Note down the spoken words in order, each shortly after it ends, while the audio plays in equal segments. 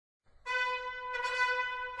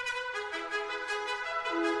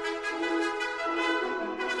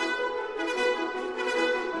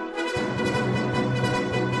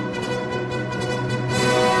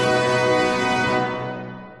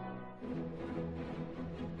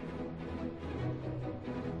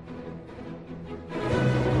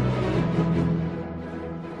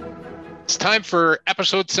It's time for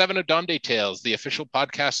episode 7 of Dom Day Tales, the official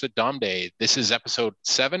podcast of Dom Day. This is episode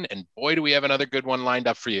 7, and boy, do we have another good one lined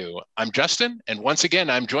up for you. I'm Justin, and once again,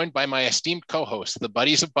 I'm joined by my esteemed co-hosts, the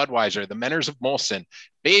buddies of Budweiser, the Menners of Molson,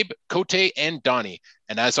 Babe, Cote, and Donnie.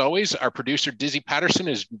 And as always, our producer, Dizzy Patterson,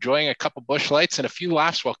 is enjoying a couple Busch Lights and a few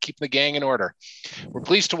laughs while keeping the gang in order. We're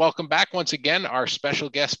pleased to welcome back once again our special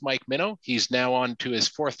guest, Mike Minow. He's now on to his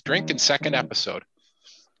 4th drink and 2nd episode.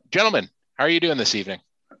 Gentlemen, how are you doing this evening?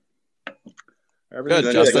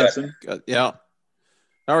 Good, Justin. Good. Yeah.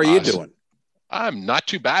 How are you doing? I'm not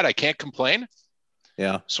too bad. I can't complain.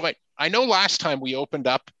 Yeah. So I know last time we opened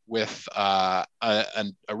up with a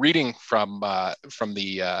reading from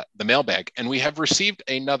the mailbag, and we have received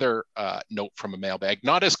another note from a mailbag,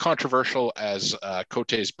 not as controversial as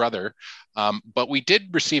Cote's brother, but we did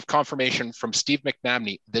receive confirmation from Steve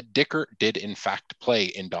McNamney that Dicker did in fact play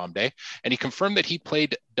in Dom Day, and he confirmed that he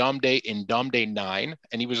played Dom Day in Dom Day 9,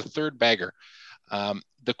 and he was a 3rd bagger.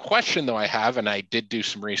 The question, though, I have, and I did do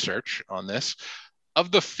some research on this,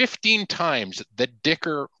 of the 15 times that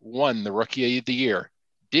Dicker won the Rookie of the Year,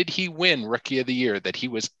 did he win Rookie of the Year that he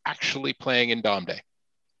was actually playing in Dom Day?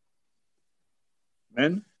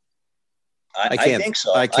 Men? I think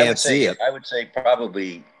so. I can't see it. I would say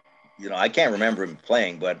probably, I can't remember him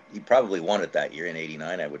playing, but he probably won it that year in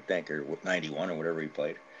 89, I would think, or 91 or whatever he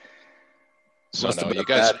played. So Must have been you a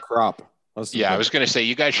guys, bad crop. I was going to say,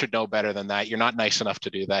 you guys should know better than that. You're not nice enough to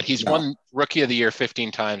do that. He's won Rookie of the Year 15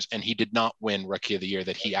 times, and he did not win Rookie of the Year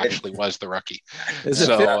that he actually was the rookie. Is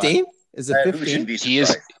it 15? Is it 15?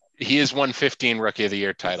 He is won 15 Rookie of the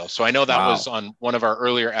Year titles. So I know that was on one of our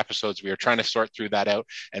earlier episodes. We were trying to sort through that out,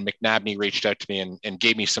 and McNabney reached out to me and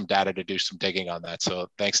gave me some data to do some digging on that. So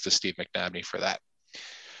thanks to Steve McNabney for that.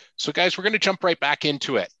 So guys, we're going to jump right back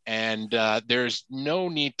into it. And there's no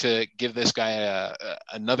need to give this guy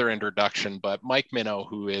another introduction, but Mike Minow,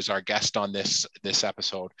 who is our guest on this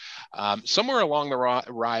episode, somewhere along the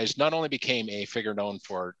rise, not only became a figure known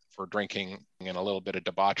for drinking and a little bit of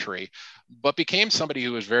debauchery, but became somebody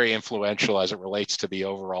who was very influential as it relates to the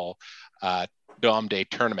overall Dom Day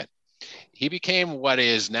tournament. He became what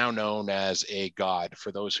is now known as a god.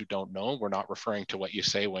 For those who don't know, we're not referring to what you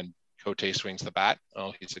say when Cote swings the bat.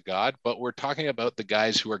 Oh, he's a god. But we're talking about the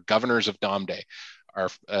guys who are governors of Dom Day. Our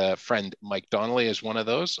friend Mike Donnelly is one of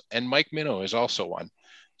those, and Mike Minow is also one.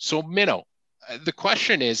 So Minow, the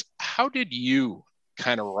question is, how did you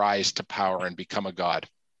kind of rise to power and become a god?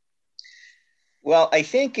 Well, I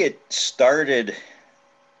think it started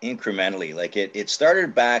incrementally. Like it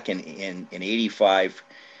started back in 85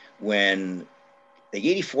 when, like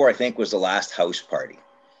 84, I think, was the last house party.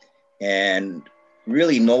 And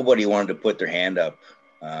really nobody wanted to put their hand up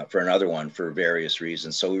for another one for various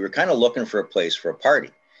reasons. So we were kind of looking for a place for a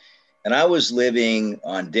party. And I was living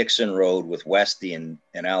on Dixon Road with Westy and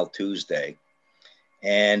Al Tuesday.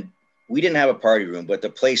 And we didn't have a party room, but the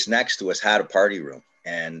place next to us had a party room.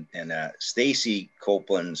 And Stacy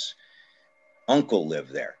Copeland's uncle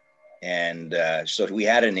lived there. And so we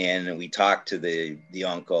had an inn, and we talked to the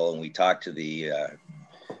uncle, and we talked to the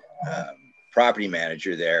property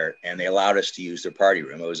manager there, and they allowed us to use their party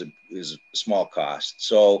room. It was a small cost.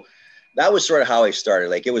 So that was sort of how I started.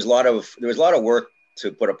 Like there was a lot of work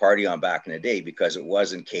to put a party on back in the day because it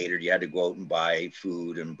wasn't catered. You had to go out and buy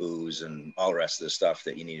food and booze and all the rest of the stuff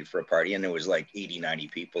that you needed for a party. And there was like 80, 90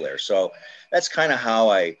 people there. So that's kind of how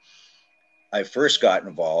I first got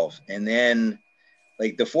involved. And then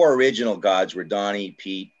like the 4 original gods were Donnie,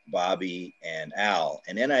 Pete, Bobby, and Al.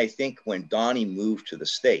 And then I think when Donnie moved to the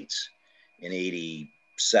States in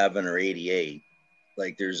 87 or 88,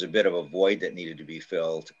 like there's a bit of a void that needed to be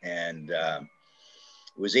filled. And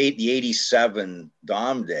it was the 87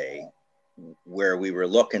 Dom Day where we were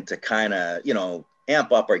looking to kind of,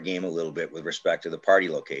 amp up our game a little bit with respect to the party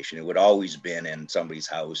location. It would always been in somebody's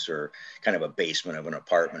house or kind of a basement of an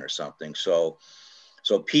apartment or something. So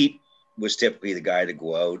Pete was typically the guy to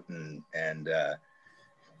go out and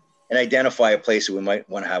identify a place that we might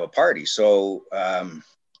want to have a party. So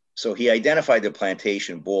he identified the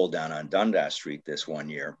Plantation Bowl down on Dundas Street this one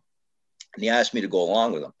year, and he asked me to go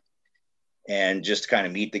along with him and just kind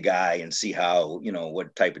of meet the guy and see how,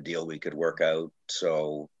 what type of deal we could work out.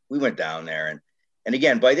 So we went down there, and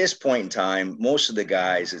again, by this point in time, most of the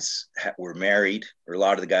guys were married, or a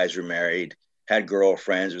lot of the guys were married, had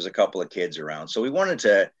girlfriends. There was a couple of kids around. So we wanted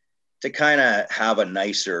to kind of have a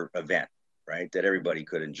nicer event, right, that everybody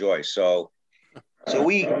could enjoy. So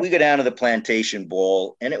we go down to the Plantation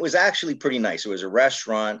Bowl, and it was actually pretty nice. It was a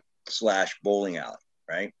restaurant / bowling alley,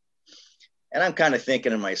 right? And I'm kind of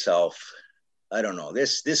thinking to myself, I don't know,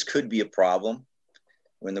 this could be a problem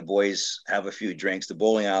when the boys have a few drinks. The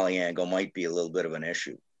bowling alley angle might be a little bit of an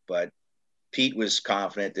issue. But Pete was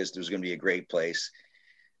confident this was going to be a great place.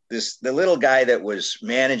 The little guy that was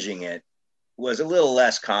managing it was a little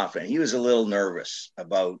less confident. He was a little nervous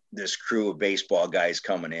about this crew of baseball guys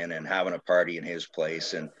coming in and having a party in his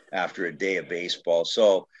place and after a day of baseball.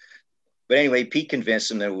 So, but anyway, Pete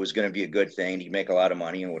convinced him that it was going to be a good thing. He'd make a lot of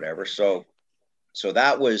money and whatever. So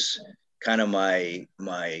that was kind of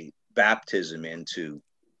my baptism into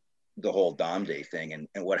the whole Dom Day thing.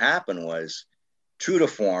 And what happened was, true to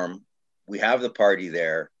form, we have the party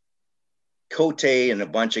there. Cote and a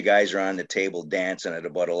bunch of guys are on the table dancing at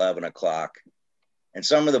about 11 o'clock. And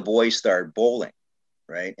some of the boys start bowling,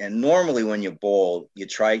 right? And normally when you bowl,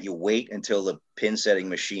 you wait until the pin setting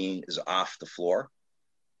machine is off the floor.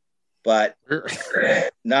 But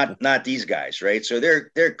not these guys, right? So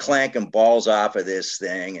they're clanking balls off of this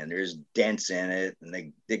thing, and there's dents in it.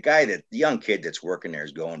 And the young kid that's working there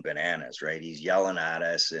is going bananas, right? He's yelling at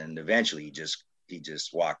us, and eventually he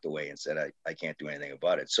just walked away and said, I can't do anything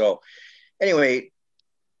about it. So anyway,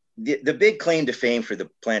 the big claim to fame for the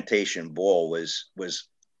Plantation Bowl was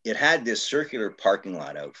it had this circular parking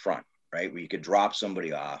lot out front, right, where you could drop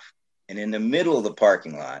somebody off. And in the middle of the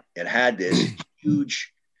parking lot, it had this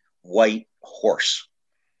huge white horse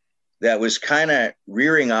that was kind of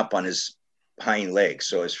rearing up on his hind legs.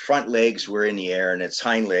 So his front legs were in the air and its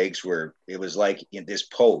hind legs it was like in this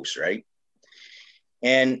pose, right?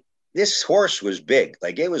 And this horse was big.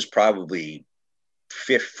 Like, it was probably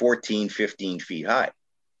 14, 15 feet high.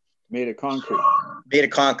 Made of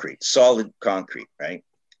concrete, solid concrete, right?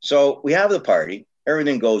 So we have the party,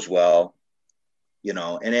 everything goes well,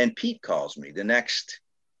 and then Pete calls me the next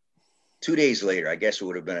 2 days later. I guess it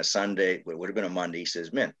would have been a Sunday, it would have been a Monday. He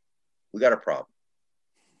says, "Man, we got a problem.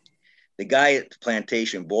 The guy at the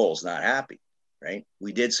Plantation Bowl is not happy, right?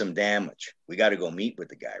 We did some damage. We got to go meet with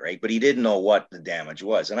the guy, right?" But he didn't know what the damage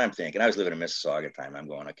was. And I'm thinking, I was living in Mississauga at the time. I'm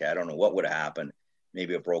going, okay, I don't know what would have happened.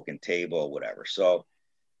 Maybe a broken table or whatever.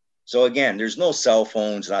 So again, there's no cell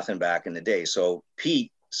phones, nothing back in the day. So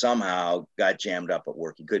Pete somehow got jammed up at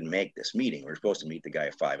work. He couldn't make this meeting. We were supposed to meet the guy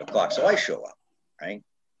at 5 o'clock. So I show up, right?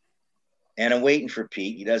 And I'm waiting for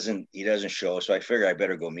Pete. He doesn't show. So I figure I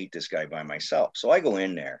better go meet this guy by myself. So I go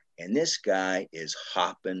in there, and this guy is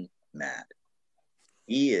hopping mad.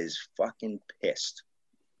 He is fucking pissed.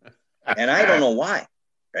 And I don't know why,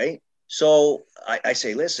 right? So I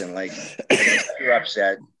say, listen, like, you're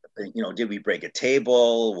upset. Did we break a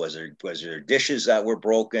table? Was there dishes that were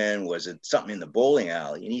broken? Was it something in the bowling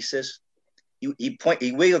alley? And he says, he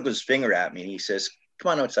wiggled his finger at me, and he says,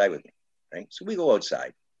 "Come on outside with me." Right? So we go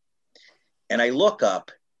outside, and I look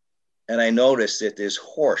up, and I notice that this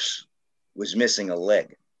horse was missing a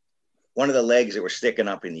leg. One of the legs that were sticking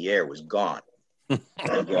up in the air was gone.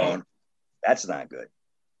 I'm going, that's not good.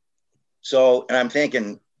 So, and I'm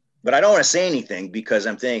thinking, but I don't want to say anything because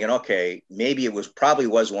I'm thinking, okay, maybe it probably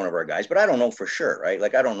was one of our guys, but I don't know for sure, right?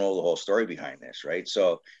 Like, I don't know the whole story behind this, right?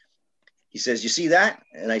 So he says, "You see that?"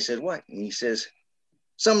 And I said, "What?" And he says,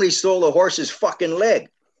 "Somebody stole the horse's fucking leg."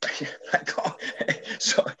 I go,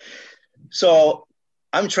 so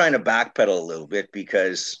I'm trying to backpedal a little bit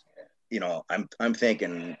because, I'm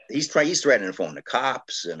thinking he's threatening to phone the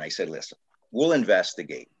cops. And I said, "Listen, we'll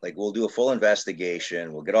investigate. Like, we'll do a full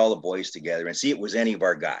investigation. We'll get all the boys together and see if it was any of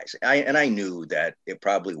our guys." I knew that it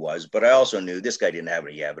probably was, but I also knew this guy didn't have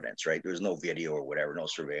any evidence, right? There was no video or whatever, no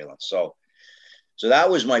surveillance. So that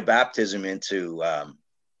was my baptism into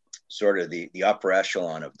sort of the upper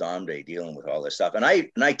echelon of Dom Day, dealing with all this stuff. And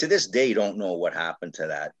I to this day don't know what happened to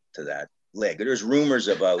that leg. There's rumors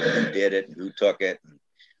about who did it and who took it and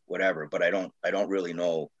whatever, but I don't really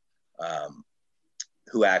know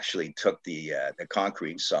who actually took the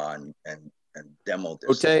concrete saw and demoed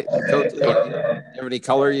this. Cote, do you have any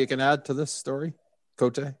color you can add to this story,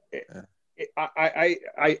 Cote? Yeah.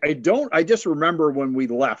 I don't. I just remember when we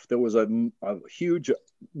left, there was a huge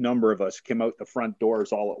number of us came out the front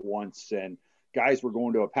doors all at once, and guys were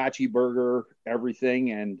going to Apache Burger,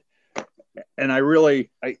 everything, and I really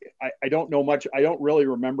I don't know much. I don't really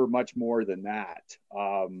remember much more than that.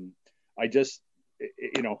 I just,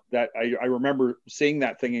 that I remember seeing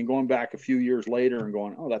that thing and going back a few years later and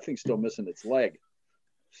going, "Oh, that thing's still missing its leg."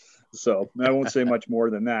 So I won't say much more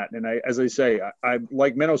than that. And as I say, I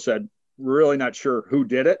like Minnow said, really not sure who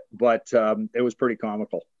did it, but it was pretty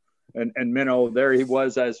comical. And Minnow, there he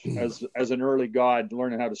was as an early god,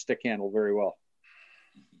 learning how to stick handle very well.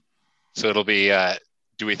 So it'll be.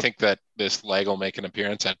 Do we think that this leg will make an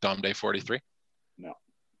appearance at Dom Day 43? No.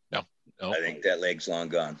 I think that leg's long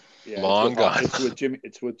gone. Yeah, long gone.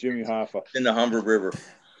 It's with Jimmy Hoffa in the Humber River.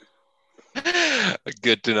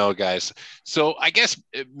 Good to know, guys. So I guess,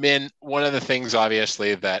 Min, one of the things,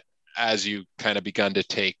 obviously, that as you kind of begun to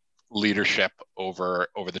take leadership over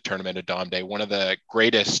the tournament of Dom Day. One of the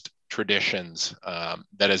greatest traditions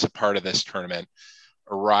that is a part of this tournament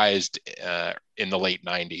arose in the late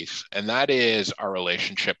 90s, and that is our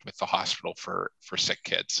relationship with the hospital for sick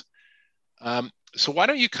kids. So why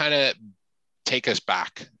don't you kind of take us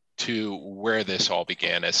back to where this all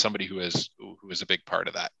began as somebody who is a big part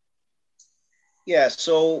of that? Yeah,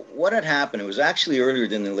 so what had happened, it was actually earlier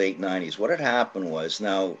than the late 90s. What had happened was,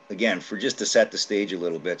 now, again, for just to set the stage a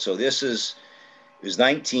little bit, so it was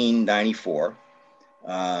 1994.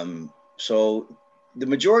 So the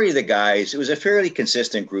majority of the guys, it was a fairly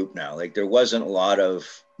consistent group now. Like, there wasn't a lot of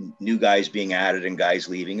new guys being added and guys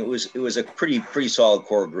leaving. It was a pretty solid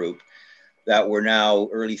core group that were now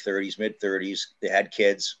early 30s, mid 30s. They had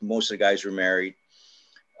kids. Most of the guys were married.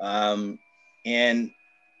 And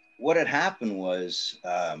what had happened was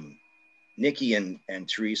Nikki and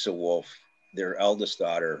Teresa Wolf, their eldest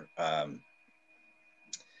daughter,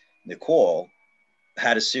 Nicole,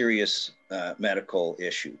 had a serious medical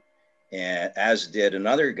issue. And as did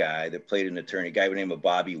another guy that played an attorney, a guy by the name of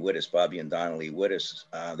Bobby Wittes, Bobby and Donnelly Wittes.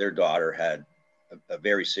 Their daughter had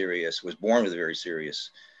was born with a very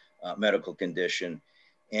serious medical condition.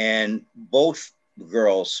 And both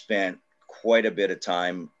girls spent quite a bit of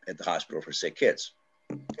time at the hospital for sick kids.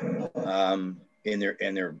 They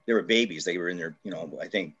were babies. They were in their, I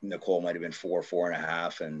think Nicole might've been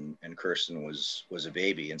 4.5, and Kirsten was a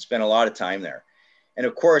baby, and spent a lot of time there. And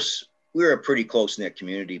of course, we were a pretty close-knit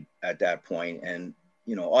community at that point. And,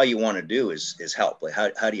 all you want to do is help. Like,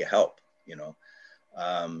 how do you help,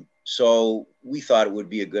 So we thought it would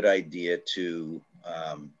be a good idea to,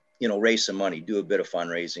 raise some money, do a bit of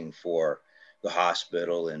fundraising for the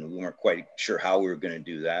hospital. And we weren't quite sure how we were going to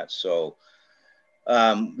do that. So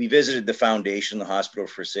we visited the foundation, the Hospital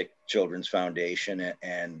for Sick Children's Foundation,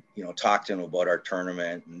 and talked to them about our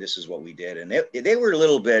tournament, and this is what we did. And they were a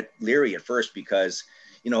little bit leery at first because,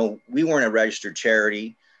 we weren't a registered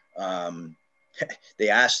charity. They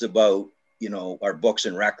asked about, our books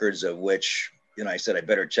and records, of which, I said, I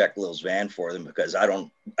better check Lil's van for them because I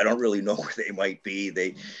don't really know where they might be.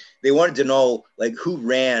 They wanted to know, like, who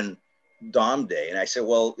ran Dom Day. And I said,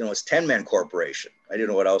 well, it's 10 Man Corporation. I didn't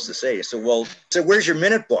know what else to say. I said, well, where's your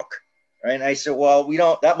minute book? Right. And I said, well,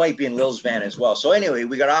 that might be in Lil's van as well. So anyway,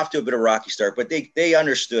 we got off to a bit of a rocky start, but they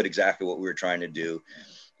understood exactly what we were trying to do.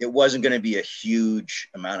 It wasn't going to be a huge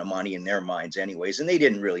amount of money in their minds anyways. And they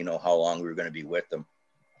didn't really know how long we were going to be with them.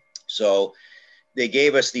 So they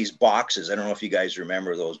gave us these boxes. I don't know if you guys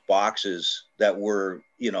remember those boxes that were,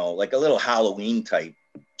 like a little Halloween type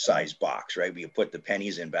size box, right? We put the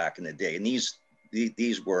pennies in back in the day. And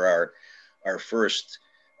these were our first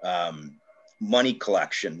money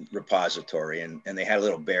collection repository. And they had a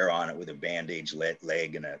little bear on it with a bandage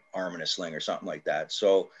leg and an arm in a sling or something like that.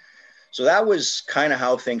 So that was kind of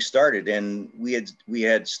how things started. And we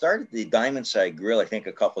had started the Diamond Side Grill, I think,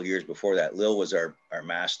 a couple of years before that. Lil was our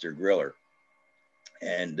master griller.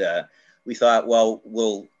 And we thought, well,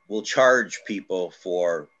 we'll charge people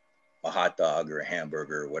for a hot dog or a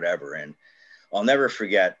hamburger or whatever. And I'll never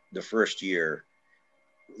forget the first year,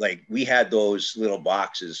 like, we had those little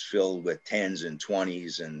boxes filled with 10s and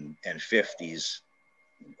 20s and 50s.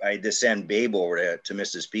 I had to send Babe over to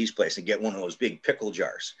Mrs. P's place and get one of those big pickle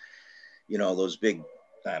jars, those big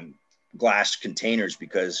glass containers,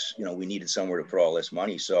 because, we needed somewhere to put all this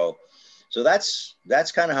money. So that's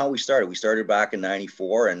kind of how we started. We started back in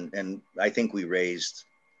 94, and I think we raised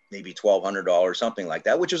maybe $1,200, something like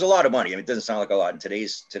that, which was a lot of money. I mean, it doesn't sound like a lot in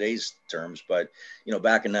today's terms, but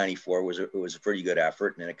back in 94 it was a pretty good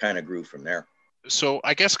effort, and it kind of grew from there. So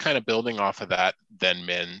I guess kind of building off of that then,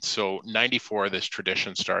 Min. So 94, this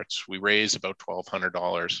tradition starts. We raise about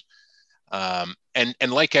 $1,200.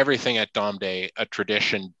 And like everything at Dom Day, a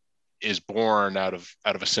tradition is born out of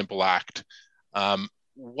a simple act.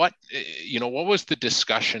 What was the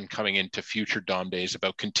discussion coming into future Dom Days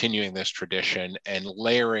about continuing this tradition and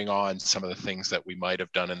layering on some of the things that we might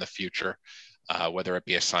have done in the future, whether it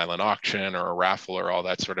be a silent auction or a raffle or all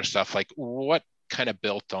that sort of stuff? Like, what kind of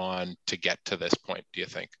built on to get to this point, do you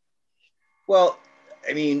think? Well,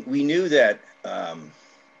 I mean, we knew that,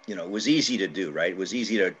 it was easy to do, right? It was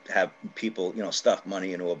easy to have people, stuff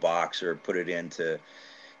money into a box or put it into,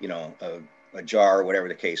 a jar or whatever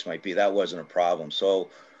the case might be. That wasn't a problem. So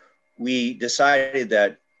we decided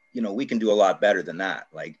that, we can do a lot better than that.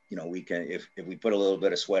 Like, we can, if we put a little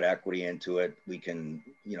bit of sweat equity into it, we can,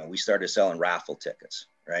 we started selling raffle tickets,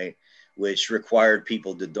 right? Which required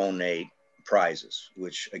people to donate prizes,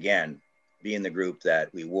 which, again, being the group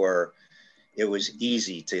that we were, it was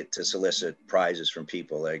easy to solicit prizes from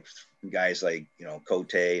people, like guys like,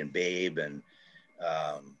 Cote and Babe and,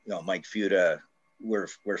 Mike Fuda,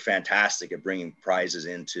 were fantastic at bringing prizes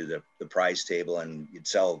into the prize table, and you'd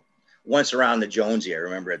sell once around the Jonesy. I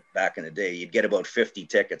remember it back in the day, you'd get about 50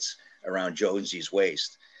 tickets around Jonesy's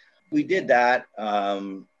waist. We did that.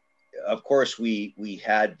 Of course, we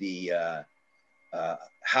had the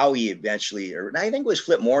Howie eventually, or I think it was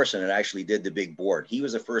Flip Morrison that actually did the big board. He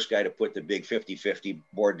was the first guy to put the big 50-50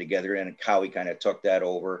 board together, and Howie kind of took that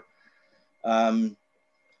over.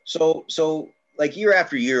 So like year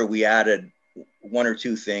after year, we added one or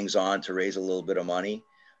two things on to raise a little bit of money.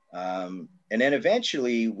 And then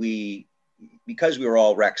eventually because we were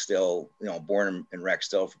all Rexdale, born in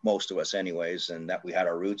Rexdale, most of us anyways, and that we had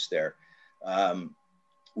our roots there,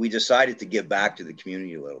 we decided to give back to the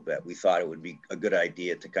community a little bit. We thought it would be a good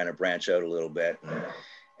idea to kind of branch out a little bit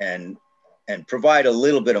and provide a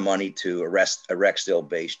little bit of money to a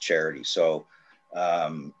Rexdale-based charity. So,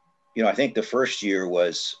 I think the first year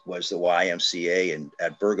was the YMCA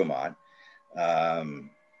at Bergamot.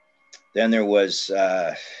 Then there was,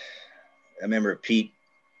 I remember Pete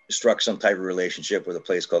struck some type of relationship with a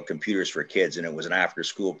place called Computers for Kids, and it was an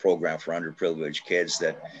after-school program for underprivileged kids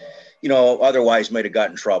that, otherwise might have got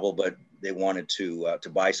in trouble, but they wanted to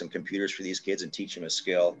buy some computers for these kids and teach them a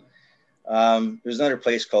skill. There's another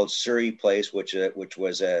place called Surrey Place, which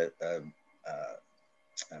was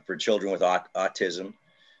for children with autism.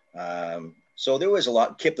 So there was a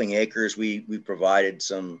lot. Kipling Acres, we provided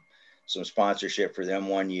some sponsorship for them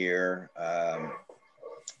one year.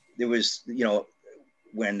 There was,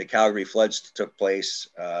 when the Calgary floods took place,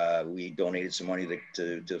 we donated some money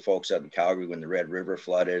to folks out in Calgary when the Red River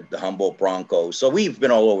flooded, the Humboldt Broncos. So we've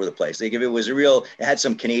been all over the place. Like if it had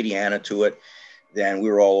some Canadiana to it, then we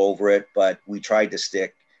were all over it. But we tried to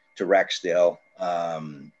stick to Rexdale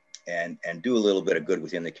and do a little bit of good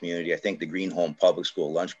within the community. I think the Green Home Public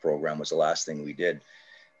School lunch program was the last thing we did.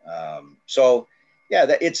 So yeah,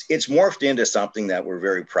 it's morphed into something that we're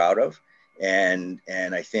very proud of. And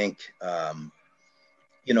I think,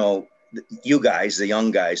 you guys, the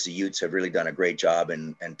young guys, the youths have really done a great job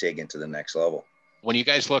and taken to the next level. When you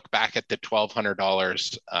guys look back at the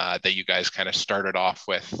 $1,200 that you guys kind of started off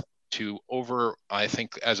with to over, I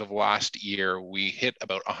think as of last year, we hit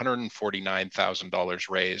about $149,000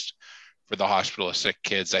 raised for the Hospital of Sick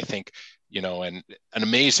Kids. I think, and an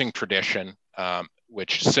amazing tradition,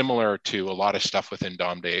 which similar to a lot of stuff within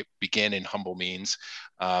Dom Day began in humble means.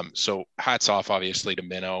 So hats off obviously to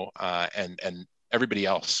Minnow and everybody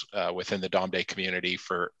else within the Dom Day community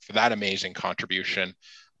for that amazing contribution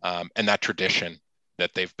and that tradition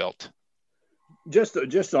that they've built.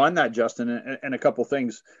 Just on that, Justin, and a couple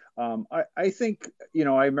things. I think,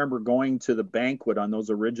 I remember going to the banquet on those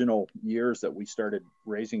original years that we started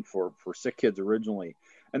raising for sick kids originally.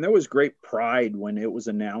 And there was great pride when it was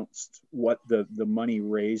announced what the money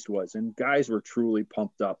raised was. And guys were truly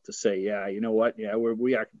pumped up to say, yeah, you know what? Yeah,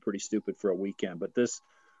 we acted pretty stupid for a weekend, but this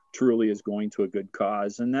truly is going to a good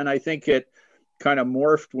cause. And then I think it kind of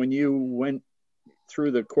morphed when you went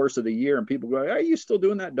through the course of the year and people go, are you still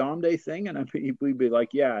doing that Dom Day thing? And we'd be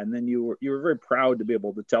like, yeah. And then you were very proud to be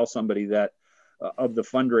able to tell somebody that of the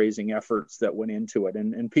fundraising efforts that went into it.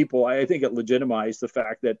 And people, I think it legitimized the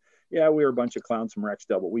fact that, yeah, we were a bunch of clowns from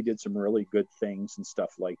Rexdale, but we did some really good things and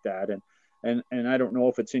stuff like that. And I don't know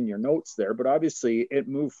if it's in your notes there, but obviously it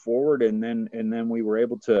moved forward. And then we were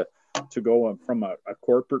able to go from a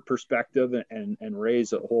corporate perspective and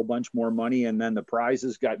raise a whole bunch more money. And then the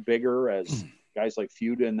prizes got bigger as guys like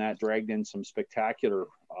Feuda and that dragged in some spectacular,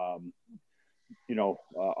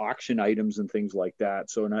 auction items and things like that.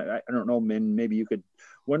 So, and I don't know, Min, maybe you could,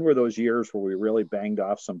 when were those years where we really banged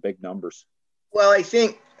off some big numbers? Well, I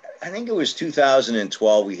think it was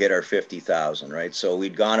 2012, we hit our 50,000, right? So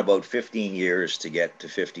we'd gone about 15 years to get to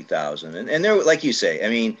 50,000. And there, like you say, I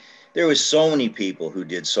mean, there was so many people who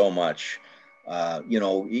did so much.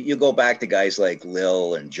 You go back to guys like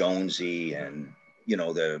Lil and Jonesy and,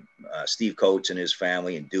 the Steve Coates and his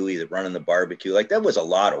family and Dewey that running the barbecue. Like that was a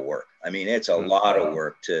lot of work. I mean, it's a lot of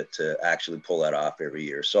work to actually pull that off every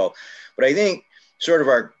year. So, but I think sort of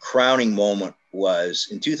our crowning moment was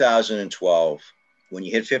in 2012 when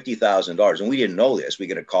you hit $50,000. And we didn't know this. We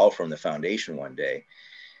get a call from the foundation one day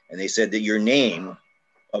and they said that your name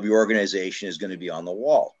of your organization is going to be on the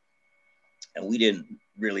wall. And we didn't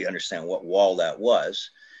really understand what wall that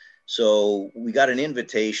was. So we got an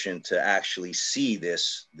invitation to actually see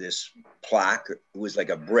this plaque. It was like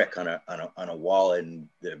a brick on a wall in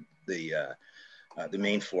the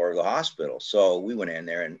main floor of the hospital. So we went in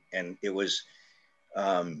there and it was,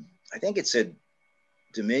 I think it said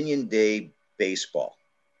Dominion Day Baseball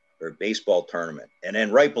or baseball tournament. And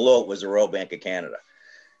then right below it was the Royal Bank of Canada,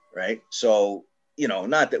 right? So,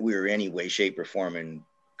 not that we were any way, shape or form in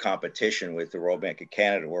competition with the Royal Bank of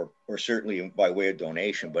Canada, or certainly by way of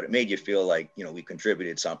donation, but it made you feel like, you know, we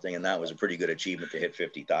contributed something, and that was a pretty good achievement to hit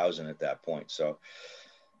 50,000 at that point. So,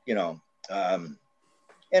 you know, and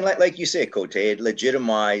like you say, Cote, it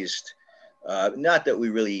legitimized, not that we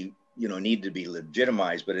really, you know, need to be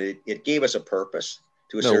legitimized, but it gave us a purpose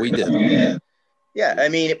to a certain extent. We did. Yeah. I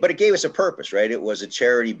mean, but it gave us a purpose, right? It was a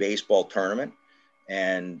charity baseball tournament,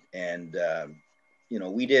 and you know,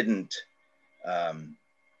 we didn't,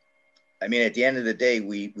 I mean, at the end of the day,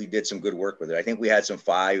 we did some good work with it. I think we had some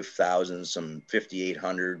 5,000, some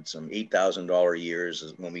 5,800, some $8,000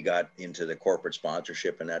 years when we got into the corporate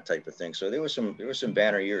sponsorship and that type of thing. So there was some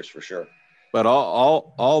banner years for sure. But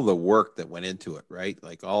all the work that went into it, right?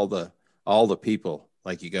 Like all the people,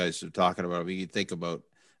 like you guys are talking about. I mean, you think about,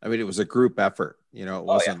 I mean, it was a group effort. You know, it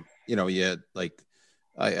wasn't. You know, you had like.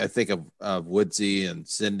 I think of Woodsy and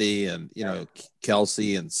Cindy and, you know,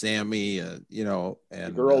 Kelsey and Sammy, you know,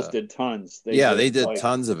 and the girls did tons. They did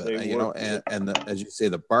tons of it, you know, and as you say,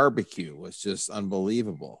 the barbecue was just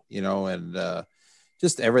unbelievable, you know, and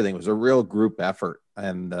just everything was a real group effort.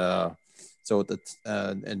 And so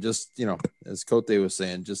and just, you know, as Cote was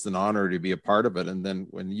saying, just an honor to be a part of it. And then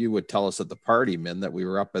when you would tell us at the party, Min, that we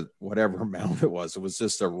were up at whatever amount it was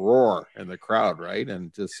just a roar in the crowd, right?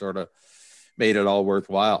 And just sort of made it all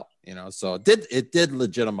worthwhile, you know. So it did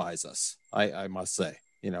legitimize us, I must say.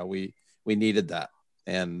 You know, we needed that.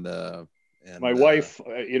 And my wife,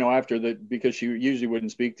 you know, because she usually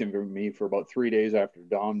wouldn't speak to me for about 3 days after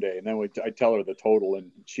Dom Day, and then I'd tell her the total,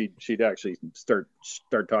 and she'd actually start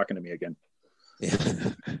talking to me again.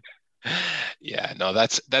 Yeah, no,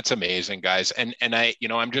 that's amazing, guys. And I, you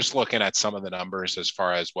know, I'm just looking at some of the numbers as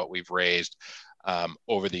far as what we've raised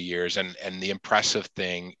over the years. And the impressive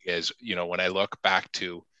thing is, you know, when I look back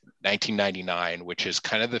to 1999, which is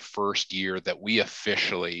kind of the first year that we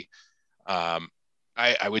officially,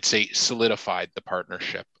 I would say, solidified the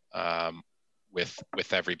partnership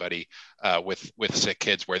with everybody, with Sick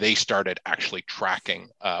Kids, where they started actually tracking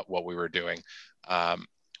what we were doing.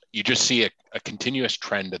 You just see a continuous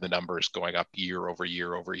trend of the numbers going up year over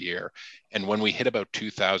year over year. And when we hit about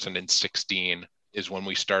 2016, is when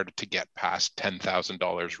we started to get past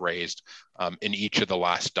 $10,000 raised in each of the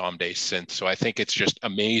last Dom Days since. So I think it's just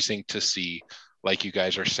amazing to see, like you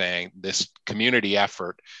guys are saying, this community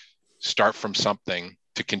effort start from something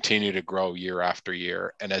to continue to grow year after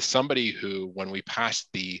year. And as somebody who, when we passed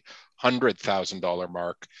the $100,000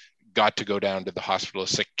 mark, got to go down to the Hospital of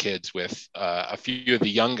Sick Kids with a few of the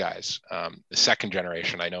young guys, the second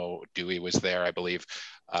generation. I know Dewey was there, I believe.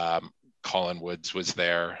 Colin Woods was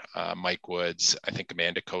there, Mike Woods, I think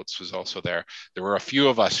Amanda Coates was also there. There were a few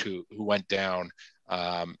of us who went down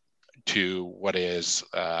to what is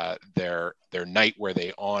their night where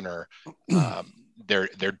they honor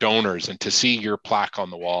their donors, and to see your plaque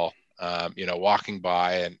on the wall, you know, walking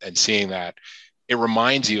by and seeing that, it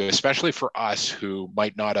reminds you, especially for us who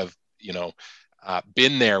might not have, you know,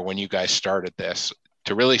 been there when you guys started this,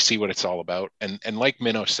 to really see what it's all about. And like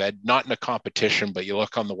Minnow said, not in a competition, but you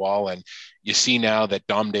look on the wall and you see now that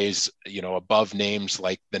Dom Days, you know, above names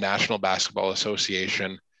like the National Basketball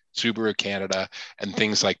Association, Subaru Canada, and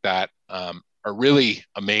things like that are really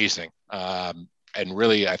amazing. And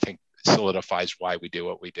really, I think, solidifies why we do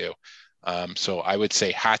what we do. So I would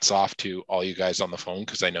say hats off to all you guys on the phone,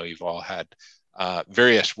 because I know you've all had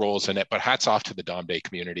various roles in it, but hats off to the Dom Day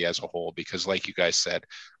community as a whole, because like you guys said,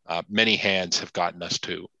 many hands have gotten us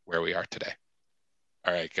to where we are today.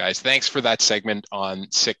 All right, guys, thanks for that segment on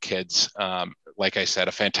Sick Kids. Like I said,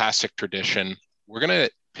 a fantastic tradition. We're going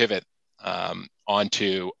to pivot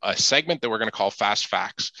onto a segment that we're going to call Fast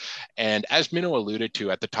Facts. And as Minnow alluded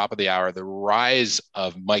to at the top of the hour, the rise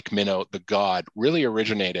of Mike Minnow, the God, really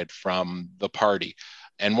originated from the party.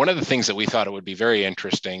 And one of the things that we thought it would be very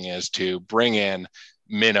interesting is to bring in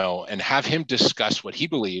Minnow and have him discuss what he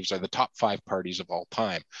believes are the top 5 parties of all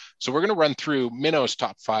time. So we're going to run through Minnow's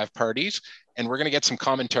top 5 parties, and we're going to get some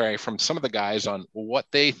commentary from some of the guys on what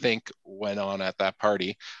they think went on at that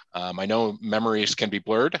party. I know memories can be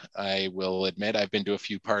blurred. I will admit I've been to a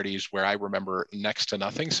few parties where I remember next to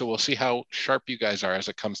nothing. So we'll see how sharp you guys are as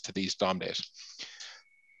it comes to these Dom Days.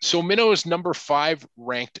 So Minnow's number 5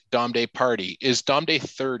 ranked Dom Day party is Dom Day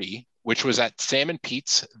 30, which was at Sam and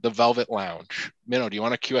Pete's, the Velvet Lounge. Minnow, do you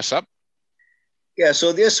want to cue us up? Yeah,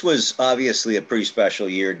 so this was obviously a pretty special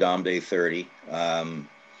year, Dom Day 30.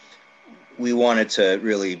 We wanted to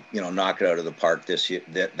really, knock it out of the park this year,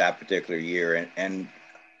 that particular year. And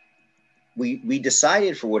we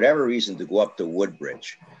decided for whatever reason to go up to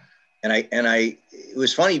Woodbridge. And it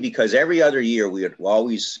was funny because every other year we had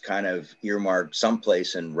always kind of earmarked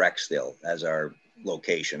someplace in Rexdale as our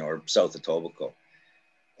location, or south of Etobicoke.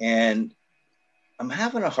 And I'm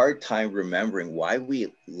having a hard time remembering why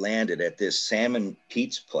we landed at this Sam &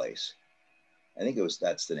 Pete's place. I think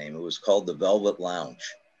that's the name. It was called the Velvet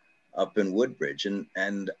Lounge up in Woodbridge.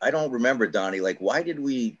 And I don't remember, Donnie, like, why did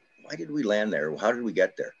we land there? How did we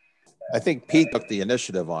get there? I think Pete took the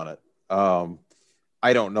initiative on it.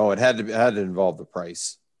 I don't know. It had to involve the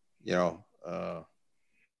price, you know,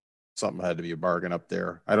 something had to be a bargain up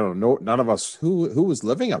there. I don't know. None of us who was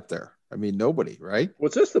living up there. I mean, nobody, right?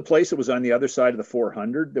 Was this the place that was on the other side of the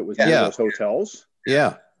 400 that was near those hotels?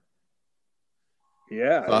 Yeah.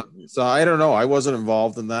 Yeah. So I don't know. I wasn't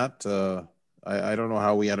involved in that. I don't know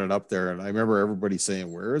how we ended up there. And I remember everybody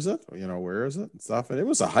saying, where is it? You know, where is it? And stuff. And it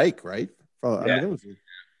was a hike, right? I mean,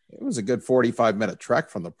 it was a good 45-minute trek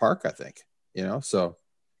from the park, I think, you know, so.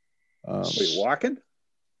 Were you walking?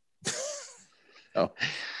 No.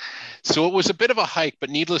 So it was a bit of a hike, but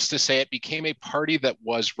needless to say, it became a party that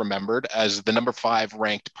was remembered as the number 5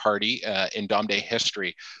 ranked party in Dom Day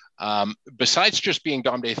history. Besides just being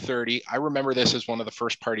Dom Day 30, I remember this as one of the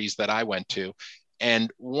first parties that I went to.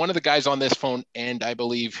 And one of the guys on this phone, and I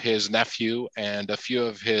believe his nephew and a few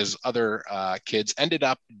of his other kids, ended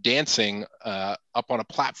up dancing up on a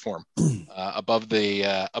platform above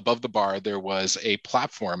the bar. There was a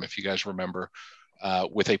platform, if you guys remember,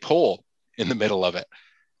 with a pole in the middle of it.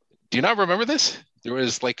 Do you not remember this? There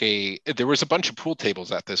was a bunch of pool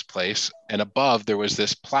tables at this place, and above there was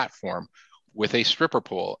this platform with a stripper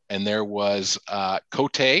pole, and there was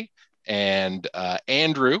Cote and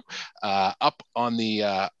Andrew up on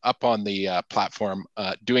the platform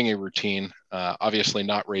doing a routine. Obviously,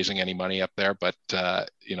 not raising any money up there, but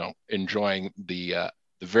you know, enjoying the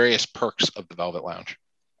various perks of the Velvet Lounge.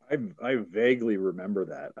 I vaguely remember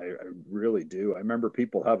that. I really do. I remember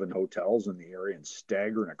people having hotels in the area and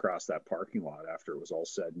staggering across that parking lot after it was all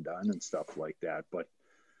said and done and stuff like that. But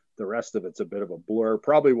the rest of it's a bit of a blur.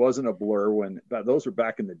 Probably wasn't a blur but those were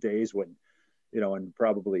back in the days when, you know, and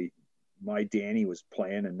probably my Danny was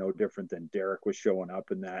playing and no different than Derek was showing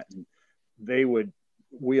up in that. And they would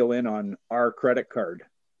wheel in on our credit card.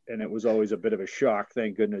 And it was always a bit of a shock.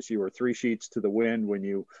 Thank goodness you were 3 sheets to the wind when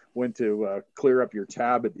you went to clear up your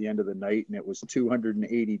tab at the end of the night, and it was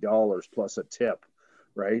 $280 plus a tip,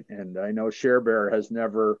 right? And I know ShareBear has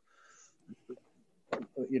never,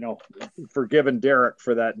 you know, forgiven Derek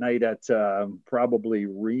for that night at probably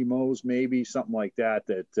Remo's, maybe something like that.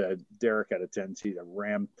 Derek had a tendency to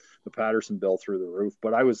ram the Patterson bill through the roof.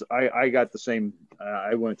 But I got the same.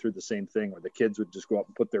 I went through the same thing where the kids would just go up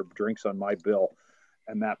and put their drinks on my bill.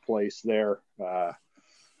 And that place there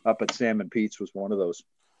up at Sam & Pete's was one of those.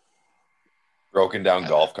 Broken down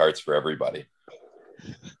golf carts for everybody.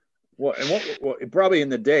 Well, and what probably in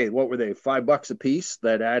the day, what were they, $5 a piece?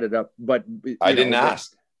 That added up. But I didn't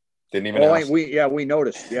ask. Didn't even ask. We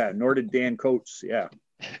noticed. Yeah, nor did Dan Coates. Yeah.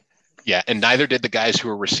 Yeah, and neither did the guys who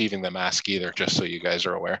were receiving them ask either, just so you guys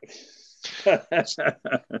are aware.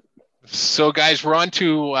 So, guys, we're on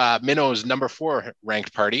to Minnow's number 4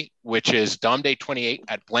 ranked party, which is Dom Day 28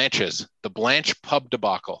 at Blanche's, the Blanche Pub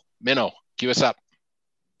debacle. Minnow, cue us up.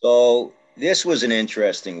 So this was an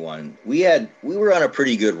interesting one. We were on a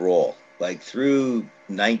pretty good roll, like through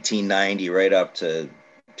 1990 right up to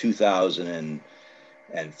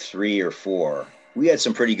 2003 or 4. We had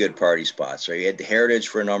some pretty good party spots. Right, you had the Heritage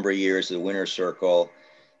for a number of years, the Winner's Circle.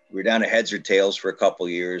 We were down to Heads or Tails for a couple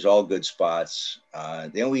of years, all good spots.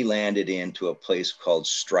 Then we landed into a place called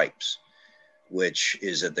Stripes, which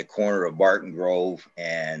is at the corner of Barton Grove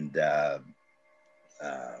and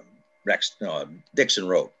Dixon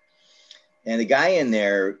Road. And the guy in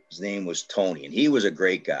there, his name was Tony, and he was a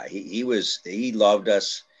great guy. He loved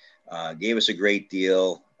us, gave us a great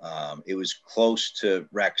deal. It was close to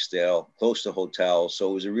Rexdale, close to hotels,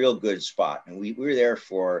 so it was a real good spot. And we were there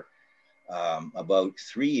for about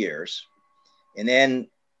 3 years. And then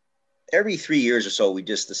every 3 years or so, we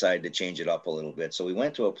just decided to change it up a little bit. So we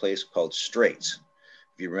went to a place called Straits,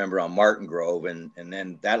 if you remember, on Martin Grove. And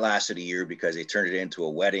then that lasted a year because they turned it into a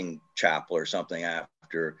wedding chapel or something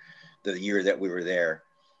after the year that we were there.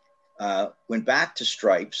 Went back to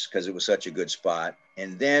Stripes because it was such a good spot.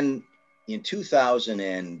 And then in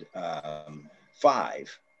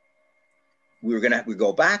 2005, we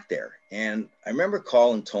go back there. And I remember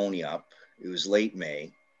calling Tony up. It was late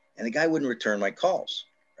May, and the guy wouldn't return my calls,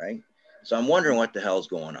 right? So I'm wondering what the hell's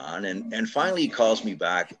going on. And finally he calls me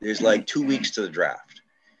back. There's like 2 weeks to the draft.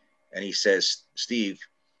 And he says, Steve,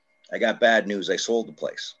 I got bad news. I sold the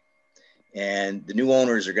place. And the new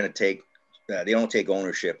owners are going to take, they don't take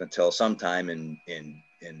ownership until sometime in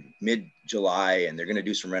mid-July, and they're going to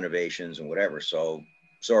do some renovations and whatever. So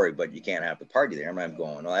sorry, but you can't have the party there. And I'm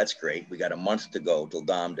going, oh, that's great. We got a month to go till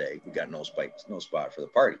Dom Day. We got no spot for the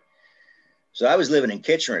party. So I was living in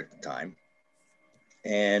Kitchener at the time,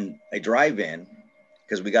 and I drive in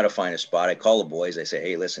because we got to find a spot. I call the boys. I say,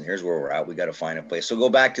 hey, listen, here's where we're at. We got to find a place. So go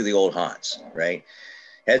back to the old haunts, right?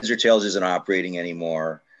 Heads or Tails isn't operating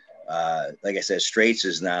anymore. Like I said, Straits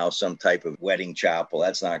is now some type of wedding chapel.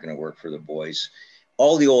 That's not going to work for the boys.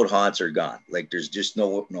 All the old haunts are gone. Like there's just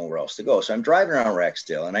nowhere else to go. So I'm driving around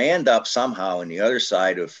Rexdale, and I end up somehow on the other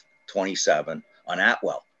side of 27 on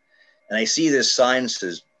Atwell. And I see this sign that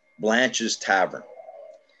says Blanche's Tavern.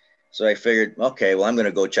 So I figured, okay, well, I'm going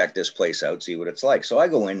to go check this place out, see what it's like. So I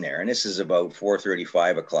go in there, and this is about 4:30,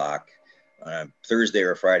 5 o'clock on a Thursday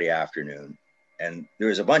or Friday afternoon. And there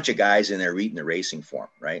was a bunch of guys in there reading the racing form,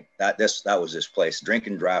 right? That was this place,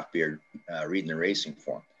 drinking draft beer, reading the racing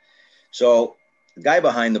form. So the guy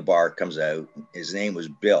behind the bar comes out. His name was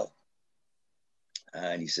Bill.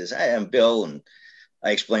 And he says, hey, I'm Bill. And I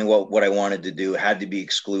explained what I wanted to do. It had to be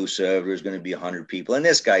exclusive. There was going to be 100 people. And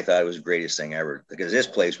this guy thought it was the greatest thing ever because this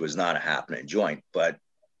place was not a happening joint. But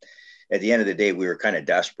at the end of the day, we were kind of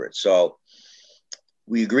desperate. So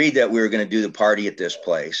we agreed that we were going to do the party at this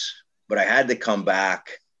place. But I had to come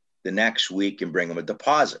back the next week and bring him a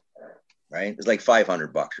deposit, right? It's like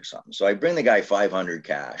 $500 or something. So I bring the guy 500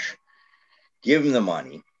 cash, give him the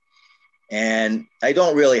money. And I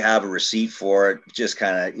don't really have a receipt for it. Just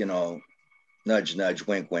kind of, nudge, nudge,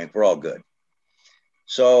 wink, wink. We're all good.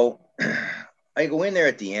 So I go in there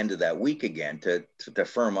at the end of that week again to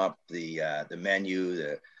firm up the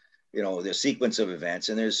menu, the sequence of events.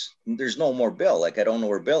 And there's no more Bill. Like, I don't know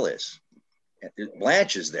where Bill is.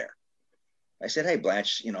 Blanche is there. I said, hey,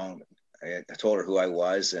 Blanche, I told her who I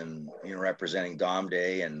was and, representing Dom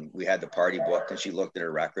Day, and we had the party booked, and she looked at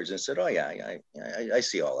her records and said, oh yeah, I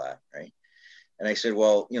see all that. Right. And I said,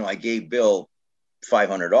 well, I gave Bill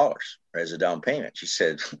 $500 as a down payment. She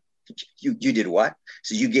said, you did what?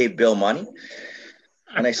 She said, you gave Bill money?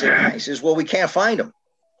 And I said, yeah. He says, well, we can't find him.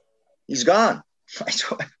 He's gone. I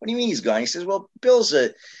said, what do you mean he's gone? He says, well, Bill's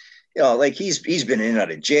he's been in and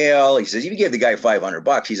out of jail. He says, if you give the guy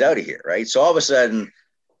 $500, he's out of here, right? So all of a sudden,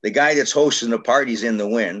 the guy that's hosting the party's in the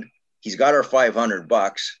wind. He's got our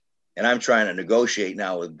 $500, and I'm trying to negotiate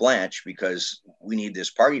now with Blanche because we need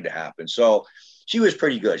this party to happen. So she was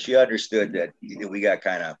pretty good. She understood that we got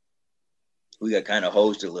kind of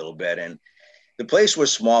hosed a little bit, and the place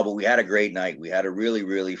was small, but we had a great night. We had a really,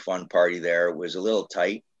 really fun party there. It was a little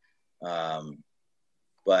tight.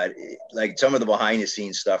 But like some of the behind the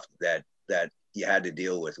scenes stuff that you had to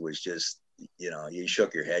deal with was just, you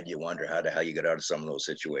shook your head. You wonder how the hell you got out of some of those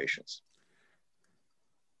situations.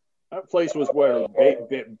 That place was where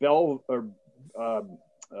Bell or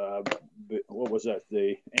what was that?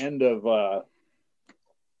 The end of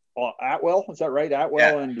Atwell, is that right?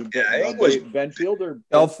 Atwell and I think it was Benfield or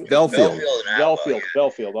Belfield.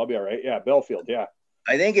 Belfield. I'll be all right. Yeah, Belfield. Yeah.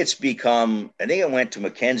 I think it went to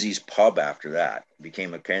Mackenzie's Pub after that. It became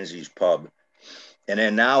Mackenzie's Pub. And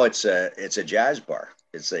then now it's a jazz bar.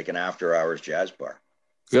 It's like an after hours jazz bar.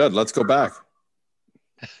 Good. Let's go back.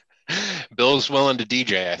 Bill's willing to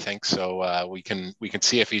DJ, I think. So we can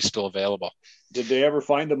see if he's still available. Did they ever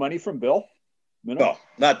find the money from Bill? No,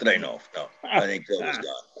 not that I know of. No, I think Bill was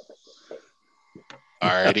gone.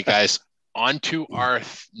 All righty, guys. On to our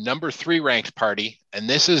number 3 ranked party. And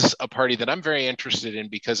this is a party that I'm very interested in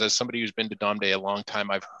because as somebody who's been to Dom Day a long time,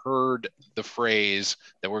 I've heard the phrase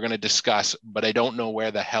that we're going to discuss, but I don't know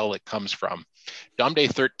where the hell it comes from. Dom Day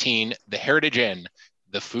 13, the Heritage Inn,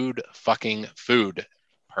 the food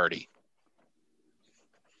party.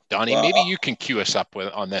 Donnie, maybe you can cue us up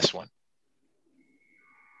on this one.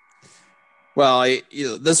 Well,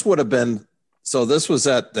 this would have been, so this was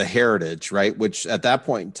at the Heritage, right? Which at that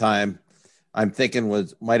point in time, I'm thinking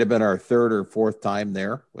might have been our 3rd or 4th time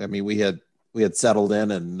there. I mean, we had settled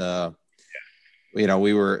in and,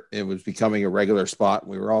 it was becoming a regular spot.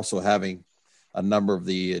 We were also having a number of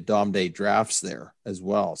the Dom Day drafts there as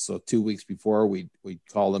well. So 2 weeks before we'd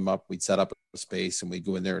call them up, we'd set up a space and we'd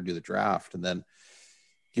go in there and do the draft and then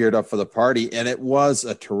geared up for the party. And it was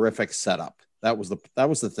a terrific setup. That was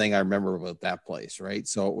the thing I remember about that place. Right.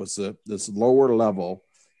 So it was this lower level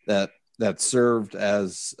that served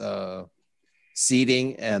as,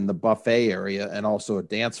 seating and the buffet area and also a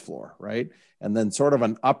dance floor, right? And then sort of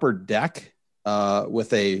an upper deck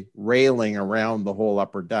with a railing around the whole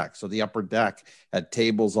upper deck. So the upper deck had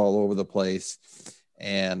tables all over the place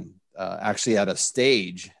and actually had a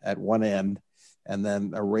stage at one end and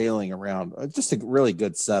then a railing around. Just a really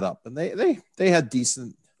good setup. And they had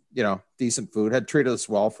decent food, had treated us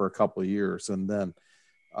well for a couple of years. And then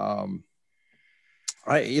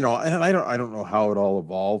I don't know how it all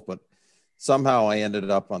evolved, but somehow I ended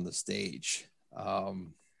up on the stage.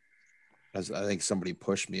 As I think somebody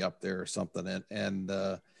pushed me up there or something. And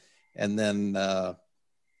then,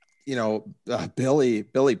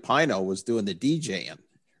 Billy Pino was doing the DJing,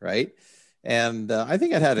 right? And I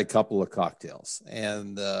think I'd had a couple of cocktails,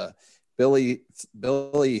 and Billy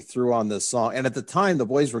threw on this song. And at the time, the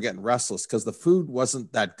boys were getting restless because the food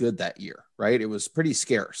wasn't that good that year, right? It was pretty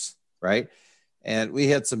scarce, right? And we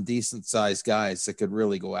had some decent sized guys that could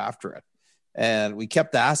really go after it. And we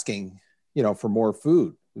kept asking, for more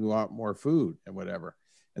food. We want more food and whatever.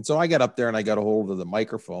 And so I got up there and I got a hold of the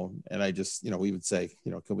microphone, and I just, we would say,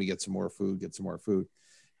 can we get some more food, get some more food?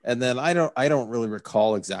 And then I don't really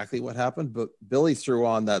recall exactly what happened, but Billy threw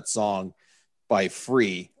on that song by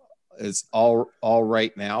Free. It's all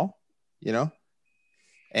right now,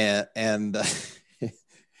 and and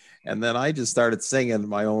then I just started singing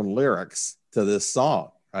my own lyrics to this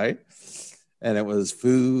song, right? And it was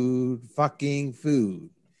food, fucking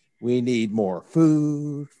food. We need more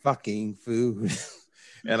food, fucking food.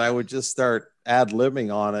 And I would just start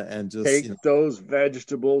ad-libbing on it and just take those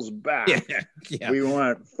vegetables back. Yeah. We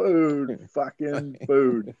want food, fucking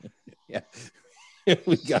food. Yeah.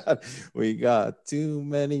 We got too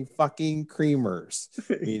many fucking creamers.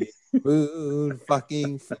 We need food,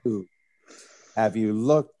 fucking food. Have you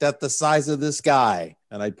looked at the size of this guy?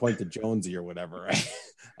 And I'd point to Jonesy or whatever, right?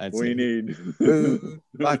 We need food,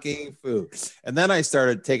 fucking food. And then I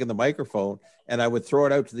started taking the microphone and I would throw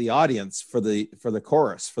it out to the audience for the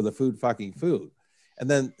chorus for the food, fucking food. And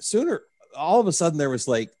then all of a sudden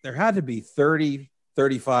there had to be 30,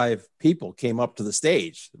 35 people came up to the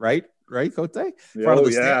stage, right? Right, Cote? Front of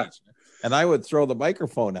the stage. And I would throw the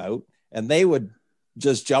microphone out and they would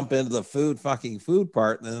just jump into the food, fucking food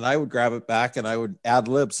part. And then I would grab it back and I would ad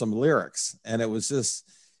lib some lyrics. And it was just,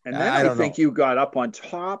 and then I think you got up on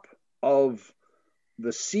top of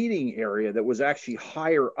the seating area that was actually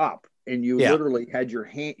higher up, and you literally had your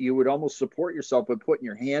hand, you would almost support yourself by putting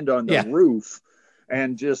your hand on the roof,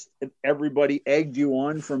 and just everybody egged you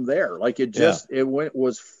on from there. Like it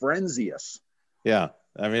was frenzious. Yeah.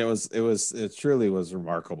 I mean, it truly was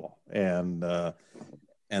remarkable. And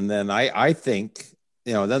then I think,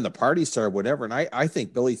 then the party started, whatever. And I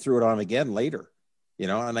think Billy threw it on again later.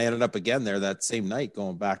 And I ended up again there that same night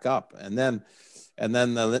going back up. And then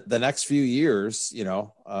the next few years,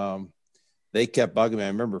 they kept bugging me. I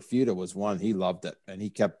remember Fuda was one, he loved it. And he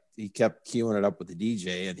kept queuing it up with the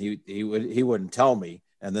DJ, and he wouldn't tell me.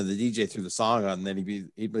 And then the DJ threw the song on, and then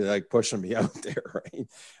he'd be like pushing me out there. Right.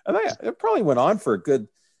 And it probably went on for a good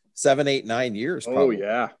 7, 8, 9 years. Probably,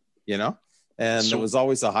 oh yeah. And it was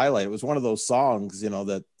always a highlight. It was one of those songs,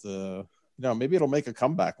 that, maybe it'll make a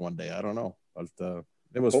comeback one day. I don't know. But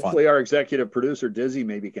it was hopefully fun. Our executive producer Dizzy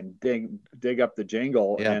maybe can dig up the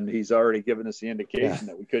jingle, and he's already given us the indication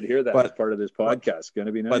that we could hear that as part of this podcast. Going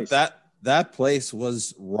to be nice. But that place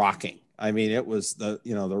was rocking. I mean, it was the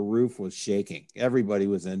roof was shaking. Everybody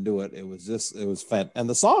was into it. It was fun, and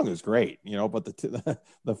the song was great. But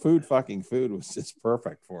the food, fucking food, was just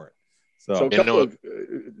perfect for it. So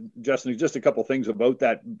Justin, just a couple things about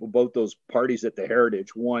those parties at the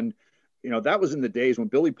Heritage. One, that was in the days when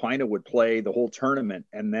Billy Pino would play the whole tournament,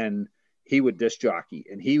 and then he would disc jockey,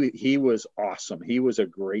 and he was awesome. He was a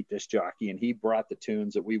great disc jockey, and he brought the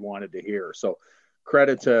tunes that we wanted to hear. So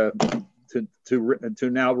credit to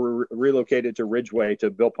now we're relocated to Ridgeway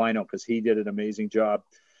to Bill Pino, because he did an amazing job.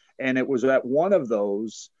 And it was at one of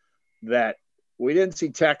those that we didn't see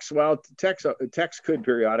Tex. Well, Tex could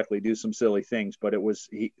periodically do some silly things, but it was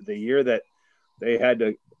the year that they had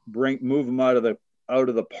to move him out of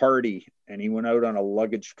the party, and he went out on a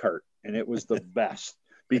luggage cart, and it was the best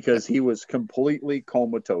because he was completely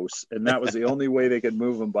comatose, and that was the only way they could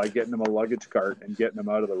move him, by getting him a luggage cart and getting him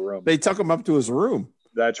out of the room. They took him up to his room.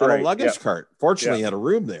 That's right. On a luggage cart. Fortunately, he had a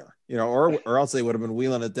room there, or else they would have been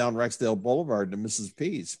wheeling it down Rexdale Boulevard to Mrs.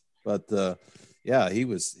 P's. But it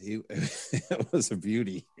was a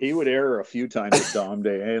beauty. He would err a few times at Dom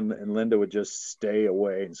Day, and Linda would just stay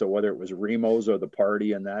away. And so whether it was Remo's or the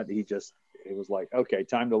party and that, it was like, okay,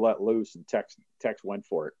 time to let loose. And Tex went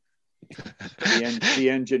for it. The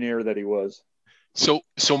engineer that he was. So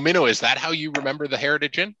Minnow, is that how you remember the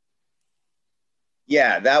Heritage Inn?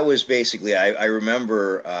 Yeah, that was basically, I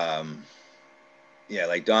remember,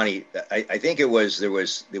 like Donnie, I think they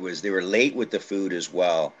were late with the food as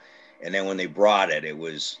well. And then when they brought it, it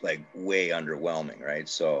was like way underwhelming. Right.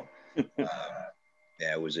 So,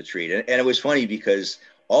 it was a treat. And it was funny because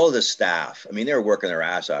all of the staff, I mean, they were working their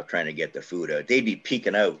ass off trying to get the food out. They'd be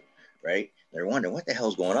peeking out, right? They're wondering what the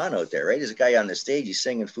hell's going on out there, right? There's a guy on the stage, he's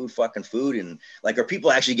singing food. And like, are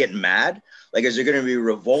people actually getting mad? Like, is there going to be a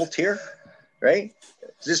revolt here? Right?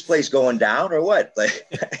 Is this place going down or what? Like,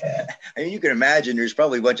 I mean, you can imagine there's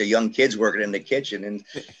probably a bunch of young kids working in the kitchen, and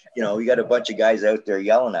we got a bunch of guys out there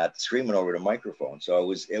screaming over the microphone. So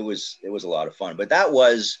it was a lot of fun. But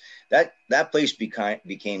that place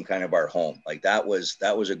became kind of our home. Like, that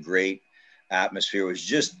was a great atmosphere. It was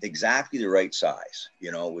just exactly the right size.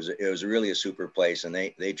 It was really a super place, and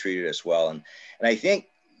they treated us well. And I think,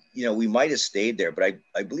 we might have stayed there, but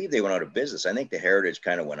I believe they went out of business. I think the Heritage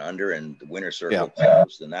kind of went under, and the Winter Circle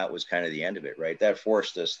closed, and that was kind of the end of it, right? That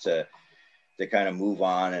forced us to kind of move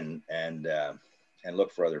on and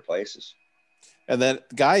look for other places. And then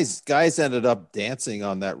guys ended up dancing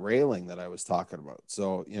on that railing that I was talking about.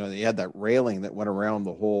 So, they had that railing that went around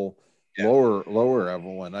the whole lower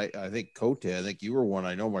level. And I think Cote, I think you were one.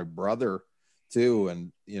 I know my brother too,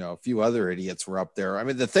 and a few other idiots were up there. I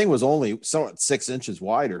mean, the thing was only 6 inches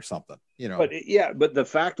wide or something, But the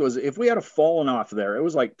fact was, if we had fallen off there, it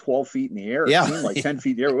was like 12 feet in the air. It seemed like 10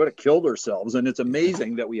 feet in the air. We would have killed ourselves. And it's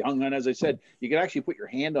amazing that we hung on. As I said, you could actually put your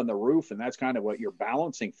hand on the roof, and that's kind of what you're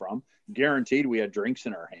balancing from. Guaranteed we had drinks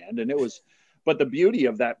in our hand. And it was, but the beauty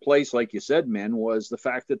of that place, like you said, man, was the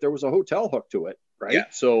fact that there was a hotel hooked to it, right? Yeah.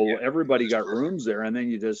 So everybody got rooms there, and then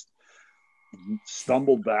you just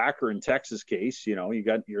stumbled back, or in Texas case, you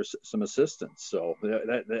got some assistance. So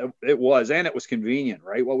it was convenient,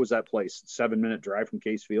 right? What was that place? 7-minute drive from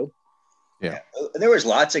Case Field. Yeah. There was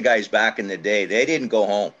lots of guys back in the day. They didn't go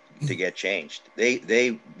home to get changed.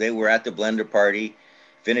 They were at the blender party,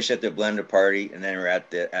 finished at the blender party, and then were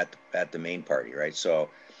at the main party, right? So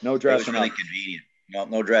no dressing up. It was really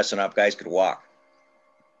convenient. No dressing up. Guys could walk.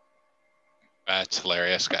 That's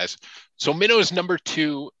hilarious, guys. So Minnow's number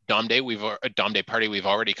 2 Dom Day party we've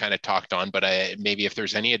already kind of talked on, but maybe if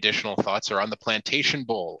there's any additional thoughts, are on the Plantation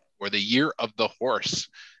Bowl or the Year of the Horse.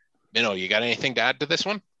 Minnow, you got anything to add to this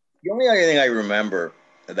one? The only other thing I remember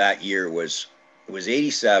that year was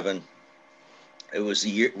 87. It was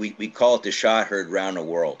the year we call it the shot heard round the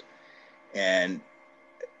world, and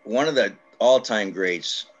one of the all-time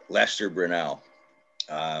greats, Lester Brunel,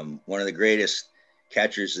 one of the greatest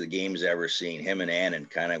catchers the game's ever seen. Him and Annan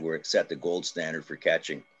kind of set the gold standard for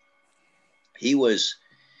catching. He was,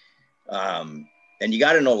 and you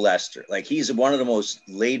got to know Lester. Like, he's one of the most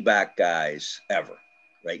laid back guys ever,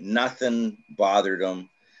 right? Nothing bothered him.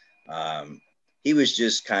 He was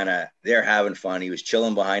just kind of there having fun. He was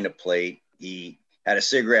chilling behind the plate. He had a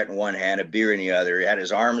cigarette in one hand, a beer in the other. He had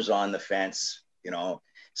his arms on the fence.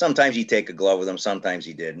 Sometimes he'd take a glove with him. Sometimes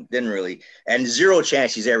he didn't really, and zero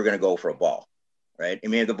chance he's ever going to go for a ball. Right. I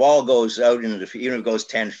mean, if the ball goes out into the field, even if it goes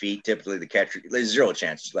 10 feet, typically the catcher, there's zero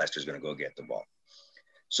chance Lester's going to go get the ball.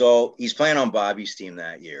 So he's playing on Bobby's team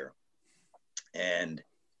that year. And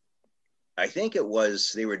I think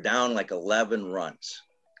they were down like 11 runs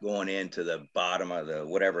going into the bottom of the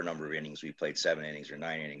whatever number of innings we played, 7 innings or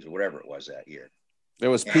 9 innings or whatever it was that year. It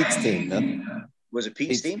was Pete's team, then. Was it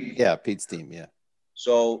Pete's team? Yeah, Pete's team, yeah.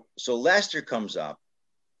 So Lester comes up,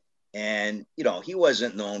 and, he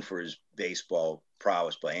wasn't known for his baseball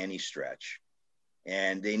prowess by any stretch.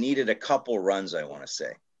 And they needed a couple runs, I want to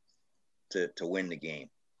say, to win the game.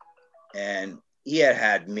 And he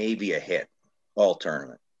had maybe a hit all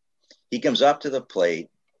tournament. He comes up to the plate,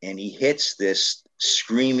 and he hits this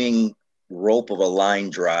screaming rope of a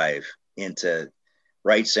line drive into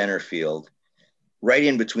right center field, right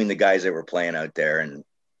in between the guys that were playing out there,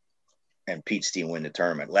 and Pete's team win the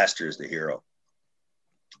tournament. Lester is the hero.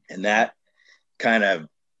 And that kind of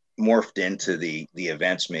morphed into the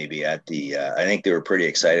events maybe at the I think they were pretty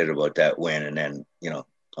excited about that win. And then,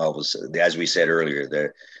 all of a sudden, as we said earlier,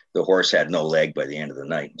 the horse had no leg by the end of the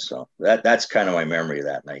night. So that's kind of my memory of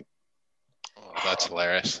that night. Oh, that's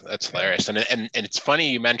hilarious. That's hilarious. And it's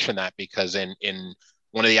funny you mentioned that, because in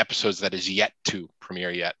one of the episodes that is yet to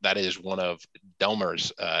premiere yet, that is one of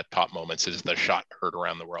Delmer's top moments, is the shot heard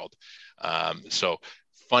around the world. So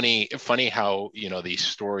funny how, these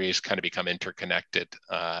stories kind of become interconnected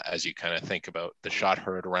as you kind of think about the shot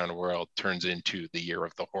heard around the world turns into the Year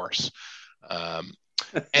of the Horse.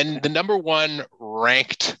 And the number 1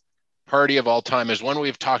 ranked party of all time is one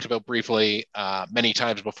we've talked about briefly many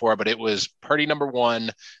times before, but it was party number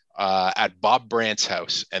 1 at Bob Brandt's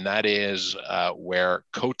house, and that is where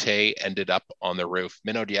Cote ended up on the roof.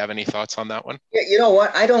 Minnow, do you have any thoughts on that one? Yeah, you know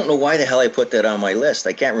what? I don't know why the hell I put that on my list.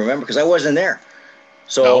 I can't remember because I wasn't there.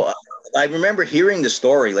 So no. I remember hearing the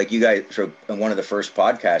story, like you guys, from one of the first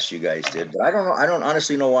podcasts you guys did, but I don't know. I don't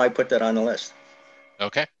honestly know why I put that on the list.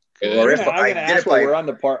 Okay. I'm going to ask while we're on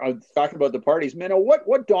the part, talking about the parties. Man,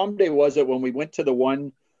 what Dom Day was it when we went to the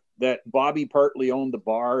one that Bobby partly owned the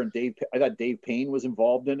bar, and I thought Dave Payne was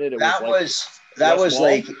involved in it. That was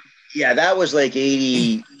like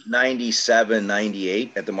 80, 97,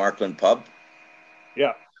 98 at the Markland pub.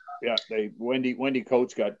 Yeah. Wendy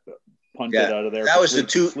Coates got punted out of there. That was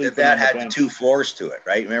that had the 2 floors to it,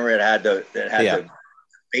 right? Remember, it had the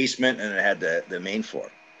basement and it had the main floor.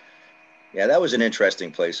 Yeah, that was an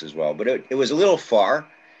interesting place as well, but it was a little far,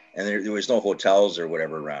 and there was no hotels or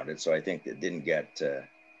whatever around it, so I think it didn't get.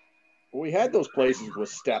 We had those places with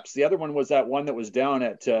steps. The other one was that one that was down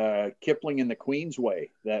at Kipling in the Queensway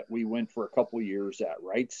that we went for a couple of years at,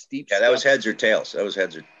 right? Steep. Yeah, that was heads or tails. That was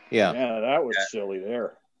heads or. Yeah, that was silly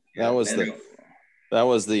there. That was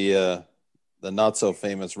the not so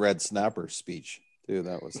famous Red Snapper speech too.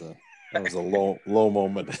 That was a low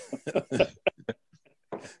moment.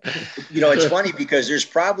 It's funny because there's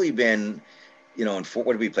probably been, what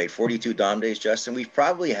did we play? 42 Dom days, Justin. We've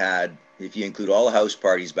probably had, if you include all the house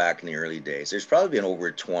parties back in the early days, there's probably been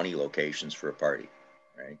over 20 locations for a party,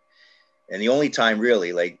 right? And the only time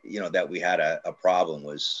really, that we had a problem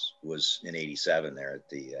was in '87 there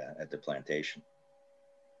at the plantation.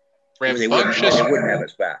 They wouldn't have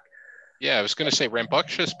us back. Yeah, I was going to say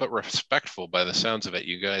rambunctious, but respectful by the sounds of it.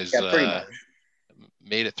 You guys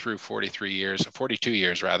made it through 42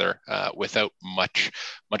 years rather, without much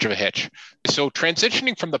of a hitch. So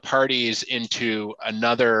transitioning from the parties into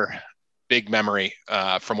another big memory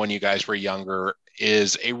from when you guys were younger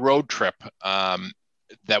is a road trip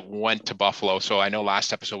that went to Buffalo. So I know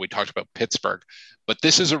last episode we talked about Pittsburgh, but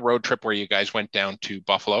this is a road trip where you guys went down to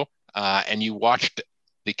Buffalo and you watched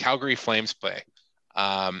the Calgary Flames play.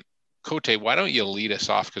 Cote, why don't you lead us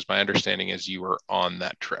off? Because my understanding is you were on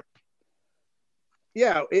that trip.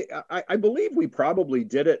 Yeah, I believe we probably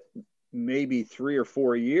did it maybe 3 or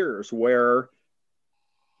 4 years where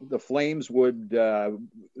the Flames would, that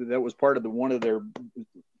was part of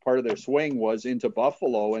their swing was into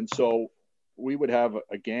Buffalo. And so we would have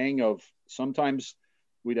a gang of, sometimes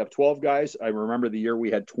we'd have 12 guys. I remember the year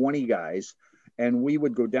we had 20 guys, and we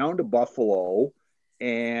would go down to Buffalo,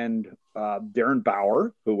 and Darren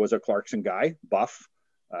Bauer, who was a Clarkson guy, Buff,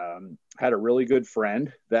 had a really good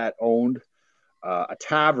friend that owned a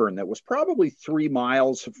tavern that was probably 3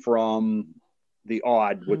 miles from the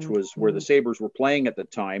Odd, which was where the Sabres were playing at the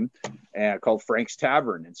time, called Frank's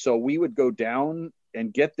Tavern. And so we would go down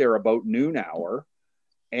and get there about noon hour,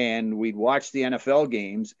 and we'd watch the NFL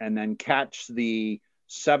games and then catch the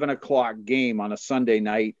 7 o'clock game on a Sunday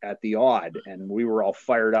night at the Odd. And we were all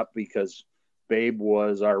fired up because Babe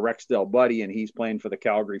was our Rexdale buddy, and he's playing for the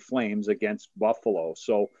Calgary Flames against Buffalo.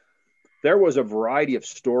 So there was a variety of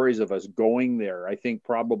stories of us going there. I think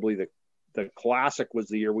probably the classic was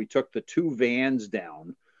the year we took the 2 vans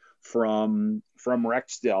down from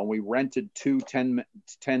Rexdale. We rented 2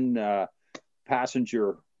 10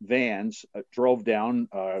 passenger vans, drove down,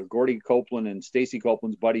 Gordy Copeland and Stacy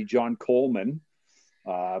Copeland's buddy, John Coleman,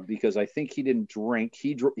 because I think he didn't drink.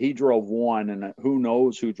 He drove one, and who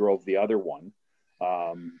knows who drove the other one.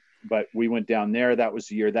 But we went down there. That was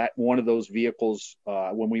the year that one of those vehicles,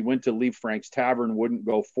 when we went to leave Frank's Tavern, wouldn't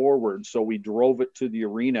go forward. So we drove it to the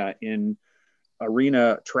arena in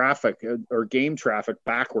arena traffic or game traffic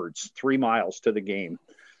backwards, 3 miles to the game.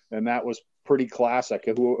 And that was pretty classic.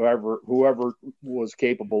 Whoever was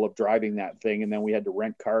capable of driving that thing. And then we had to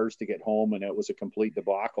rent cars to get home, and it was a complete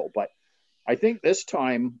debacle. But I think this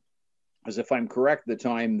time, as if I'm correct, the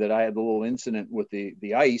time that I had the little incident with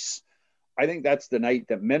the ice, I think that's the night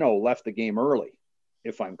that Minnow left the game early,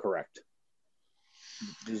 if I'm correct.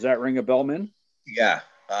 Does that ring a bell, Min? Yeah.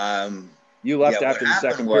 You left after the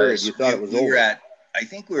second period. You thought it was over. I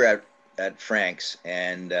think we were at Frank's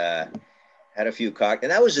and had a few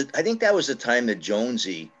cocktails. And I think that was the time that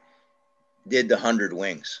Jonesy did the 100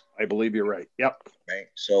 wings. I believe you're right. Yep. Right.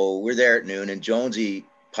 So we're there at noon, and Jonesy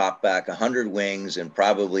popped back 100 wings and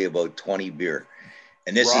probably about 20 beer.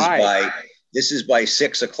 And this is by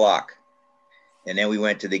 6 o'clock. And then we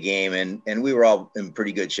went to the game, and we were all in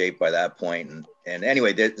pretty good shape by that point. And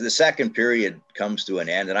anyway, the second period comes to an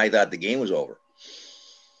end, and I thought the game was over.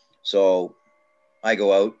 So I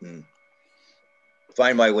go out and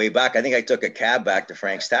find my way back. I think I took a cab back to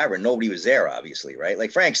Frank's Tavern. Nobody was there, obviously, right?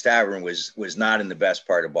 Like Frank's Tavern was not in the best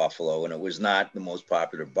part of Buffalo, and it was not the most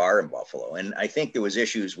popular bar in Buffalo. And I think there was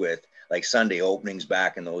issues with like Sunday openings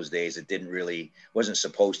back in those days. It wasn't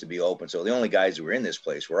supposed to be open. So the only guys who were in this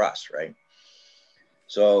place were us, right?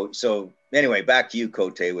 So anyway, back to you,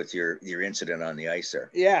 Cote, with your incident on the ice there.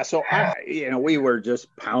 Yeah. So we were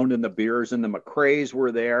just pounding the beers, and the McRaes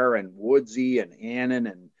were there, and Woodsy and Annan,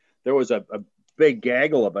 and there was a big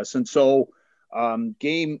gaggle of us. And so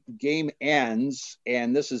Game ends,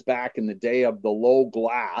 and this is back in the day of the low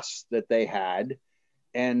glass that they had.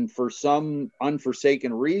 And for some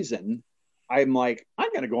unforsaken reason, I'm like,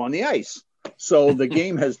 I'm going to go on the ice. So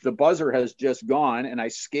the buzzer has just gone, and I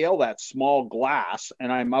scale that small glass,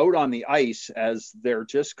 and I'm out on the ice as they're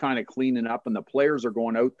just kind of cleaning up, and the players are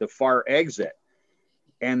going out the far exit.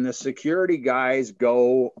 And the security guys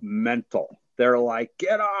go mental. They're like,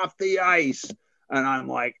 get off the ice. And I'm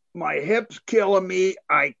like, my hip's killing me.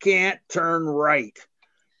 I can't turn right.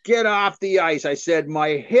 Get off the ice. I said, my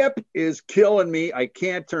hip is killing me. I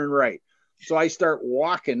can't turn right. So I start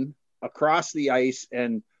walking across the ice,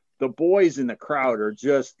 and the boys in the crowd are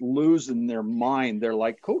just losing their mind. They're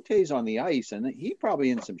like, Cote's on the ice, and he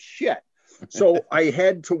probably in some shit. So I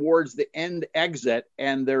head towards the end exit,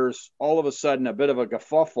 and there's all of a sudden a bit of a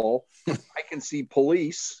kerfuffle. I can see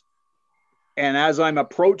police. And as I'm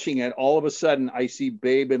approaching it, all of a sudden I see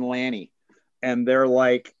Babe and Lanny, and they're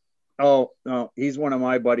like, oh, no, he's one of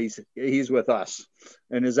my buddies. He's with us.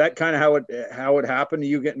 And is that kind of how it happened to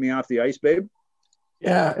you getting me off the ice, Babe?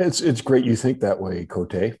 Yeah, it's great you think that way,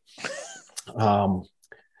 Cote.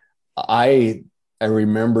 I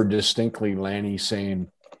remember distinctly Lanny saying,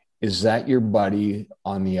 is that your buddy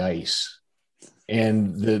on the ice?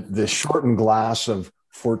 And the shortened glass of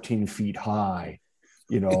 14 feet high,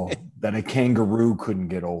 that a kangaroo couldn't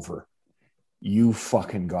get over. You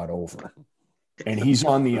fucking got over. And he's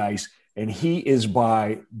on the ice, and he is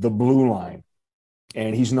by the blue line,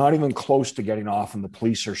 and he's not even close to getting off, and the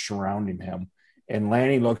police are surrounding him. And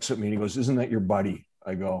Lanny looks at me and he goes, isn't that your buddy?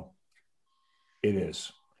 I go, it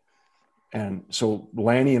is. And so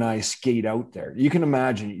Lanny and I skate out there. You can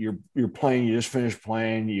imagine you're playing, you just finished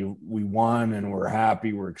playing, we won, and we're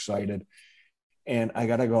happy, we're excited. And I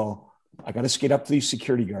got to skate up to these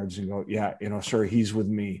security guards and go, yeah, sir, he's with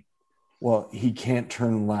me. Well, he can't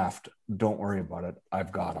turn left. Don't worry about it.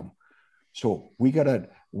 I've got him. So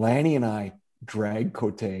Lanny and I drag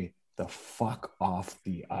Cote the fuck off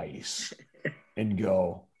the ice and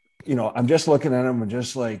go, I'm just looking at him and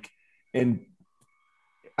just like, and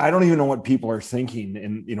I don't even know what people are thinking,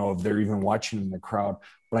 and if they're even watching in the crowd,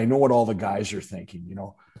 but I know what all the guys are thinking,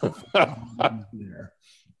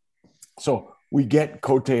 So we get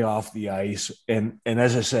Cote off the ice, and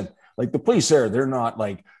as I said, like the police there, they're not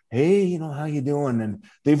like, hey, how you doing? And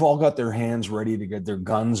they've all got their hands ready to get their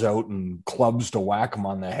guns out and clubs to whack him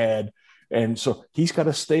on the head. And so he's got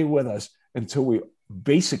to stay with us until we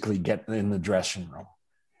basically get in the dressing room.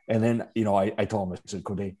 And then, I told him, I said,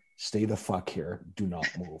 Cote, stay the fuck here. Do not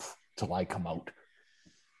move till I come out.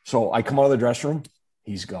 So I come out of the dressing room.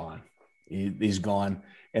 He's gone. He's gone.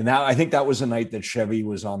 And I think that was the night that Chevy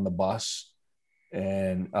was on the bus.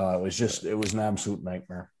 And it was an absolute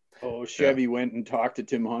nightmare. Oh, Chevy went and talked to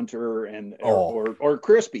Tim Hunter or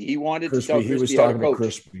Crispy. He wanted to tell Crispy. He was talking to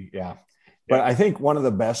Crispy. Yeah. But I think one of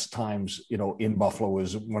the best times, in Buffalo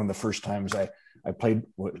was one of the first times I played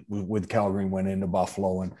with Calgary and went into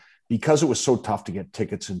Buffalo. And because it was so tough to get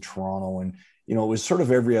tickets in Toronto, and, it was sort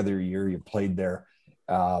of every other year you played there,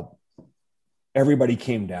 everybody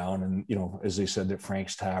came down and, as they said, at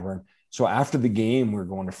Frank's Tavern. So after the game, we're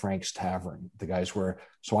going to Frank's Tavern. The guys were,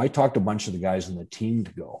 so I talked a bunch of the guys on the team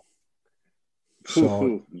to go.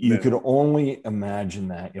 So you could only imagine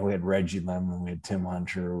that. We had Reggie Lemon, we had Tim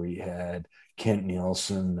Hunter, we had Kent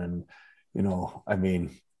Nielsen, and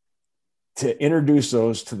to introduce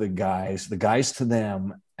those to the guys to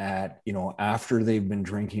them at after they've been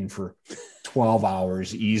drinking for 12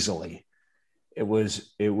 hours easily, it was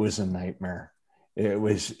a nightmare. It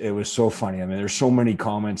was so funny. There's so many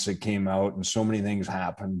comments that came out and so many things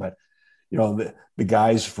happened, but the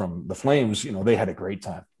guys from the Flames, they had a great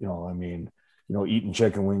time. Eating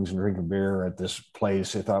chicken wings and drinking beer at this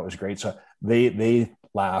place, they thought it was great. So they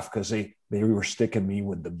laughed because they were sticking me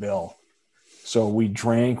with the bill. So we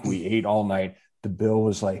drank, we ate all night. The bill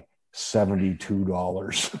was like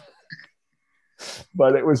 $72.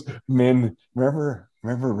 But it was, man, remember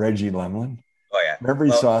Reggie Lemlin? Oh yeah. Remember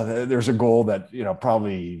he saw that there's a goal that,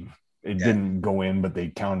 probably it didn't go in, but they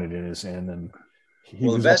counted it as in. And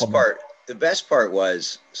the best part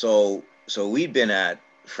was, so we'd been at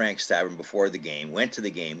Frank's Tavern before the game, went to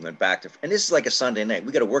the game, went back to, and this is like a Sunday night.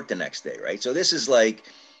 We got to work the next day, right? So this is like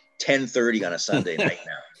 10:30 on a Sunday night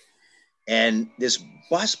now. And this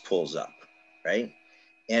bus pulls up, right?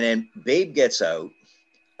 And then Babe gets out.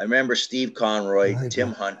 I remember Steve Conroy,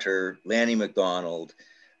 Tim Hunter, Lanny McDonald,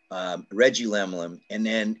 Reggie Lemlin, and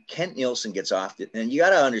then Kent Nielsen gets off. And you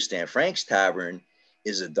got to understand, Frank's Tavern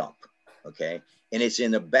is a dump, okay? And it's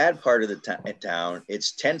in a bad part of the town.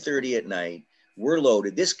 It's 10:30 at night. We're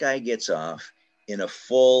loaded. This guy gets off in a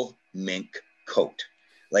full mink coat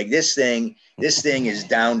Like this thing is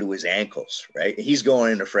down to his ankles, right? He's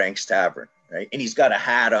going into Frank's Tavern, right? And he's got a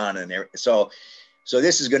hat on and there. So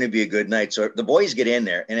this is going to be a good night. So the boys get in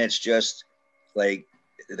there, and it's just like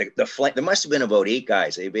the flame. There must have been about 8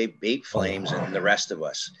 guys. They eight Flames and the rest of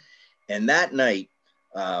us. And that night,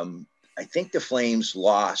 I think the Flames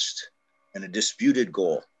lost in a disputed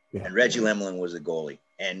goal, and Reggie Lemelin was the goalie.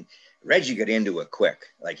 And Reggie got into it quick.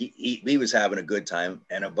 Like he was having a good time.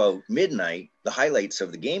 And about midnight, the highlights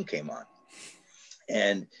of the game came on.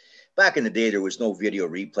 And back in the day, there was no video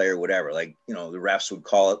replay or whatever. Like, you know, the refs would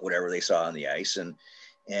call it whatever they saw on the ice. And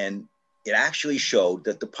it actually showed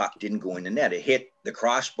that the puck didn't go in the net. It hit the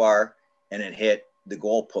crossbar and it hit the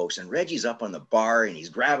goalpost. And Reggie's up on the bar and he's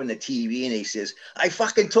grabbing the TV and he says, "I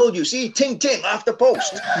fucking told you, see, ting, ting, off the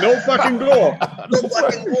post." No fucking goal. No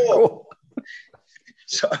fucking goal.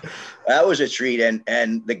 So that was a treat.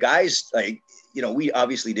 And the guys, like, you know, we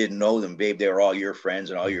obviously didn't know them, babe. They were all your friends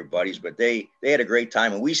and all your buddies, but they had a great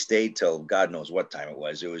time. And we stayed till God knows what time it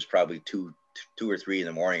was. It was probably 2 or 3 in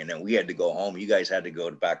the morning. And then we had to go home. You guys had to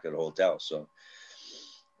go back to the hotel. So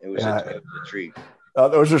it was a treat.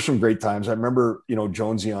 Those are some great times. I remember, you know,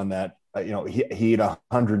 Jonesy on that, you know, he ate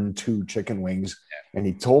 102 chicken wings and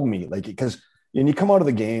he told me, like, because when you come out of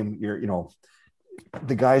the game, you know,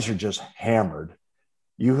 the guys are just hammered.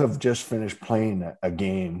 You have just finished playing a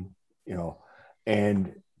game, you know,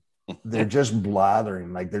 and they're just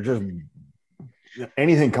blathering. Like they're just,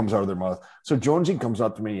 anything comes out of their mouth. So Jonesy comes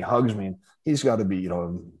up to me, he hugs me, and he's got to be, you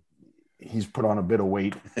know, he's put on a bit of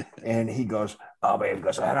weight. And he goes, "Oh, babe," he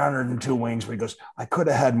goes, "I had 102 wings." But he goes, "I could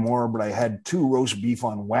have had more, but I had 2 roast beef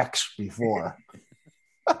on Wex before."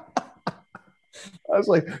 I was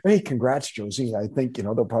like, "Hey, congrats, Josie. I think, you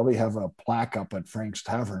know, they'll probably have a plaque up at Frank's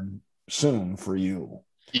Tavern soon for you."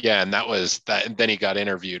 Yeah, and that was that. And then he got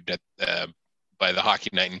interviewed by the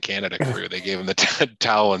Hockey Night in Canada crew. They gave him the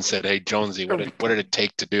towel and said, "Hey, Jonesy, what did it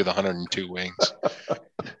take to do the 102 wings?"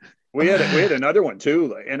 We had another one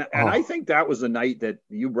too, and I think that was the night that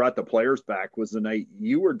you brought the players back. Was the night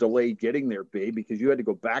you were delayed getting there, babe, because you had to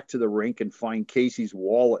go back to the rink and find Casey's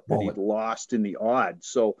wallet that he'd lost in the odd.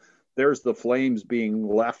 So there's the Flames being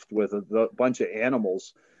left with a bunch of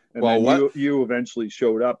animals. And then you eventually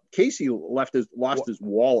showed up. Casey lost his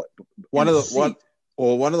wallet. One of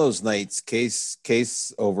those nights, Case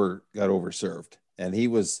got overserved, and he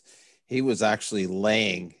was actually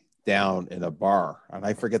laying down in a bar, and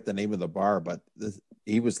I forget the name of the bar, but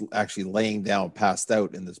he was actually laying down, passed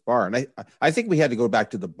out in this bar, and I think we had to go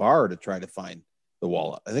back to the bar to try to find the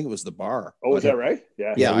wallet. I think it was the bar. Oh, is that right?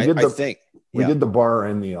 Yeah. I think we did the bar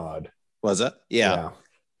and the odd. Was it? Yeah.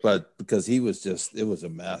 But because he was it was a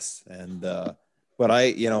mess. And, but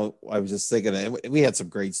I was just thinking, we had some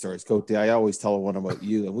great stories. Cote, I always tell one about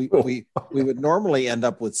you. And we would normally end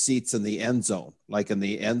up with seats in the end zone, like in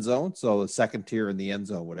the end zone. So the second tier in the end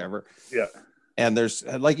zone, whatever. Yeah. And there's,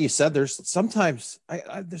 like you said, there's sometimes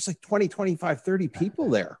there's like 20, 25, 30 people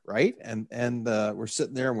there. Right. And we're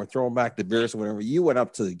sitting there and we're throwing back the beers or whatever. You went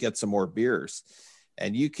up to get some more beers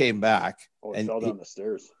and you came back and fell down the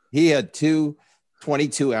stairs. He had 2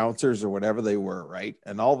 22 ounces or whatever they were, right?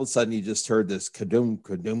 And all of a sudden you just heard this kadoom,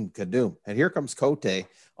 kadoom, kadoom. And here comes Cote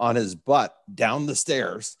on his butt down the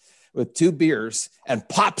stairs with 2 beers and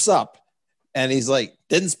pops up. And he's like,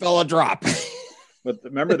 didn't spill a drop. But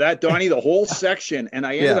remember that, Donnie, the whole section. And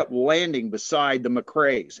I ended up landing beside the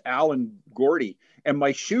McRaes, Al and Gordy, and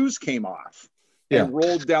my shoes came off and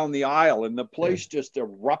rolled down the aisle. And the place just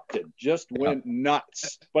erupted, just went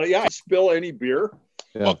nuts. But I spill any beer.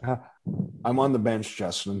 Yeah. I'm on the bench,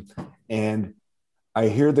 Justin, and I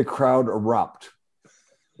hear the crowd erupt.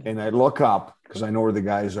 And I look up because I know where the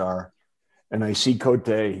guys are. And I see Cote.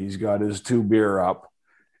 He's got his 2 beer up.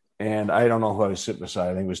 And I don't know who I was sitting beside.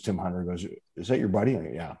 I think it was Tim Hunter. He goes, "Is that your buddy?" I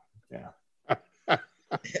go, yeah.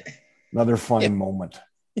 Another fun moment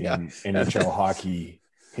in NHL hockey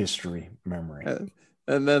history memory.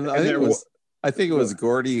 And then I think it was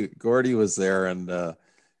Gordy. Gordy was there, and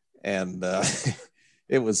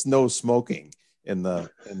it was no smoking in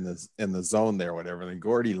the zone there, whatever. And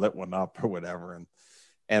Gordy lit one up or whatever.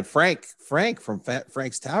 And Frank from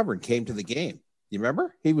Frank's Tavern came to the game. You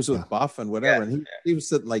remember? He was with Buff and whatever. And he was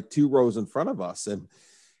sitting like 2 rows in front of us.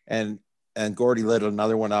 And Gordy lit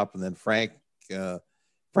another one up. And then Frank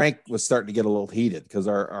was starting to get a little heated because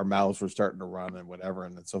our mouths were starting to run and whatever.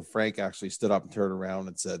 And so Frank actually stood up and turned around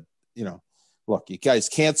and said, "Look, you guys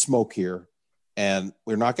can't smoke here. And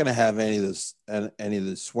we're not going to have any of this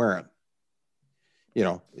swearing.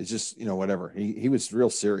 It's just, whatever." He was real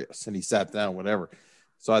serious and he sat down, whatever.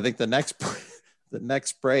 So I think the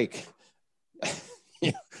next break,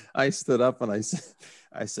 I stood up and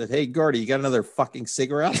I said, hey, Gordy, you got another fucking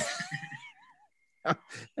cigarette?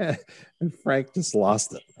 And Frank just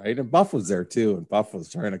lost it, right? And Buff was there too, and Buff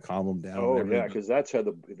was trying to calm him down. Oh yeah, because that's how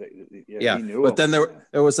yeah. He knew but him. Then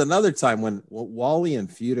there was another time when Wally and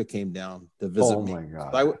Feuda came down to visit me. My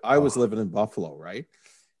God. I was living in Buffalo, right?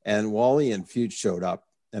 And Wally and Feuda showed up,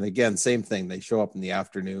 and again, same thing. They show up in the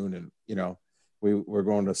afternoon, and we're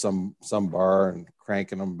going to some bar and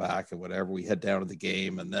cranking them back and whatever. We head down to the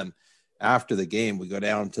game, and then after the game, we go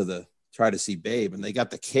down to try to see Babe, and they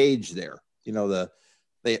got the cage there. That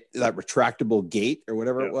retractable gate or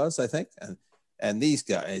whatever it was, I think. And these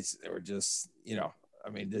guys, they were just,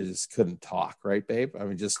 they just couldn't talk, right, Babe? I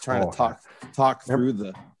mean, just trying to talk through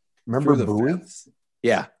the. Remember through the Bowie? fence.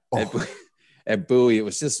 Yeah, at Bowie, it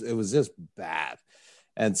was just bad.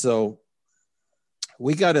 And so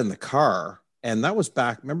we got in the car, and that was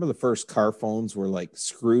back. Remember the first car phones were like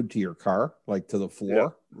screwed to your car, like to the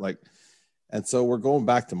floor, and so we're going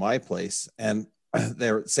back to my place, and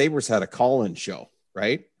Sabres had a call-in show,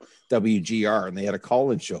 right? WGR, and they had a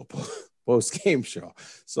call-in show, post-game show.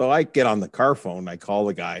 So I get on the car phone, I call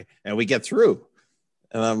the guy, and we get through.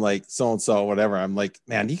 And I'm like, so-and-so, whatever. I'm like,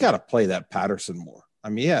 man, you got to play that Patterson more. I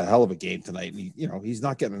mean, yeah, a hell of a game tonight. And he's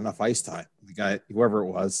not getting enough ice time. The guy, whoever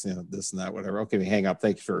it was, this and that, whatever. Okay, we hang up.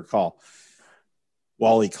 Thanks for your call.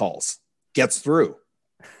 Wally calls, gets through.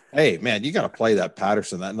 Hey, man, you got to play that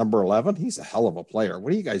Patterson, that number 11. He's a hell of a player.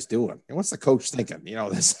 What are you guys doing? And what's the coach thinking?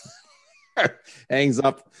 This hangs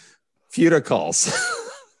up. Feuda calls.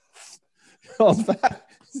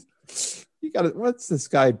 You got to, what's this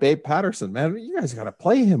guy, Babe Patterson, man? You guys got to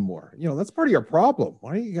play him more. That's part of your problem.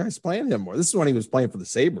 Why are you guys playing him more? This is when he was playing for the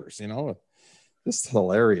Sabres, just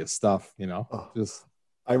hilarious stuff, just.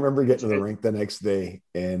 I remember getting to the rink the next day,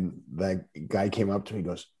 and that guy came up to me and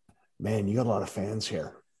goes, man, you got a lot of fans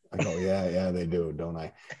here. I go, yeah, they do, don't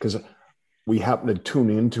I? Because we happen to tune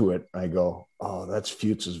into it. I go, oh, that's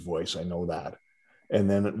Futz's voice. I know that. And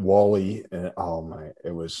then Wally, and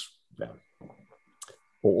it was, yeah.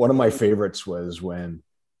 Well, one of my favorites was when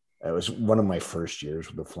it was one of my first years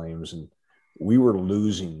with the Flames, and we were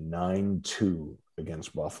losing 9-2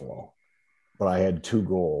 against Buffalo, but I had 2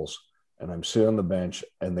 goals, and I'm sitting on the bench,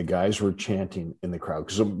 and the guys were chanting in the crowd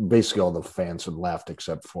because basically all the fans had left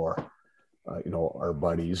except for our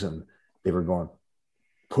buddies, and they were going,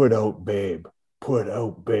 put out Babe.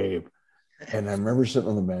 And I remember sitting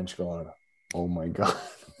on the bench going, oh my God,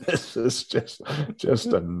 this is just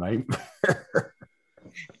a nightmare.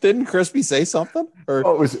 Didn't Crispy say something? Or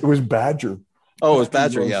it was Badger. Oh, it was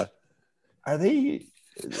Badger. Yeah. Are they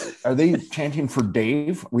chanting for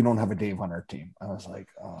Dave? We don't have a Dave on our team. I was like,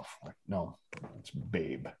 oh fuck, no, it's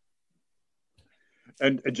Babe.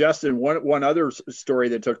 And Justin, one other story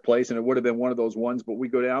that took place, and it would have been one of those ones, but we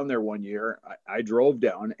go down there one year. I drove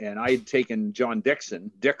down, and I had taken John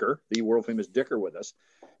Dicker, the world famous Dicker, with us,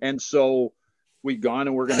 and so we'd gone,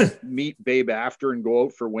 and we're going to meet Babe after and go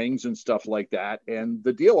out for wings and stuff like that. And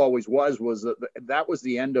the deal always was that was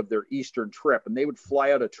the end of their Eastern trip, and they would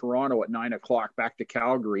fly out of Toronto at 9:00 back to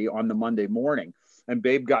Calgary on the Monday morning. And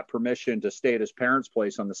Babe got permission to stay at his parents'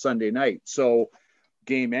 place on the Sunday night. So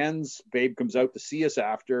game ends, Babe comes out to see us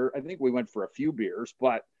after. I think we went for a few beers,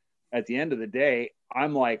 but at the end of the day,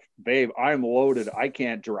 I'm like, Babe, I'm loaded. I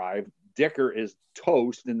can't drive. Dicker is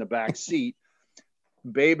toast in the back seat.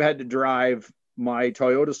 Babe had to drive my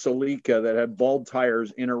Toyota Celica that had bald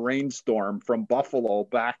tires in a rainstorm from Buffalo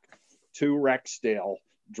back to Rexdale,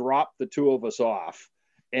 dropped the 2 of us off.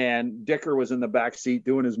 And Dicker was in the back seat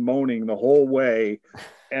doing his moaning the whole way.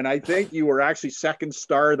 And I think you were actually second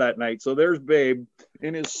star that night. So there's Babe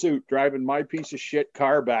in his suit driving my piece of shit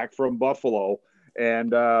car back from Buffalo.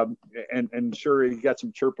 And sure, he got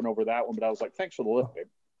some chirping over that one. But I was like, thanks for the lift, Babe.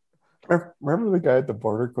 Remember the guy at the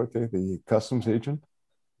border quickly, the customs agent?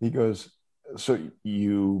 He goes, so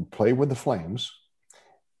you play with the Flames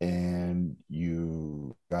and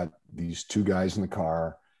you got these 2 guys in the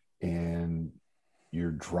car and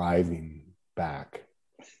you're driving back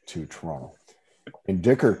to Toronto. And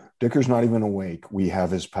Dicker's not even awake. We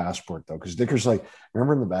have his passport though, because Dicker's like,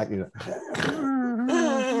 remember in the back, it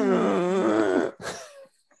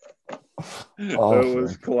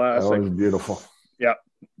was classic. That was beautiful. Yeah,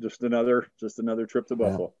 just another trip to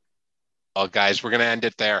Buffalo. Well, guys, we're gonna end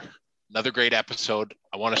it there. Another great episode.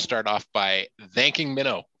 I want to start off by thanking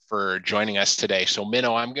Minnow for joining us today. So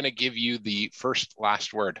Minnow, I'm going to give you the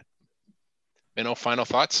last word. Minnow, final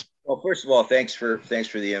thoughts? Well, first of all, thanks for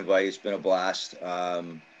the invite. It's been a blast.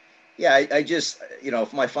 I just,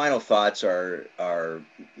 my final thoughts are,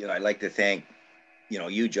 I'd like to thank,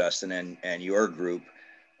 you, Justin, and your group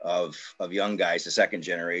of young guys, the second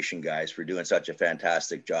generation guys, for doing such a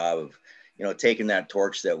fantastic job of, taking that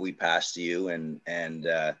torch that we passed to you and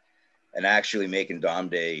actually making Dom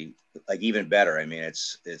Day like even better. I mean,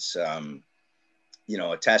 it's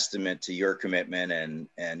a testament to your commitment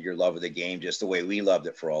and your love of the game, just the way we loved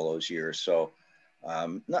it for all those years. So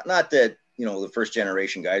not that, the first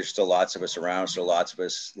generation guys, still lots of us around. So lots of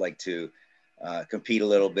us like to compete a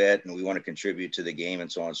little bit, and we want to contribute to the game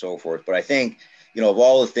and so on and so forth. But I think, of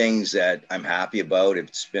all the things that I'm happy about,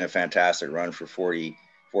 it's been a fantastic run for 40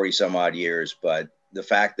 some odd years. But the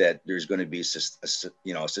fact that there's going to be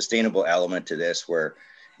a sustainable element to this, where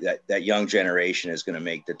that young generation is going to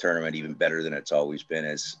make the tournament even better than it's always been,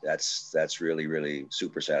 that's really, really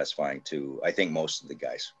super satisfying to, I think, most of the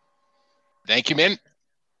guys. Thank you, Min.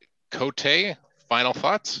 Cote, final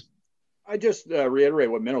thoughts? I just reiterate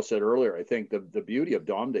what Minnow said earlier. I think the beauty of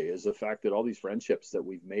Dom Day is the fact that all these friendships that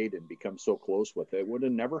we've made and become so close with, it would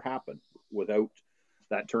have never happened without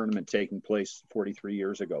that tournament taking place 43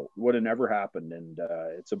 years ago. It would have never happened. And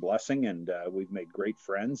it's a blessing. And we've made great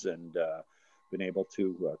friends and been able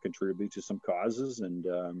to contribute to some causes, and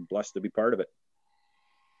I'm blessed to be part of it.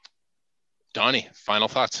 Donnie, final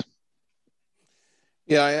thoughts?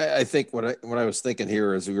 Yeah, I think what I was thinking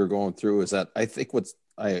here as we were going through is that I think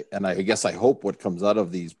I guess I hope what comes out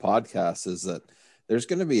of these podcasts is that there's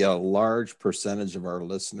going to be a large percentage of our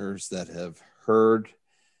listeners that have heard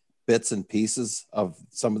bits and pieces of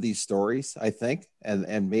some of these stories, I think,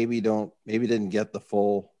 and maybe didn't get the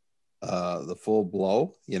full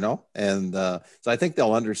blow, and so I think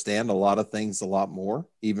they'll understand a lot of things a lot more,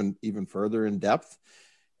 even further in depth.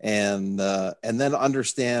 And then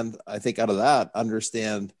understand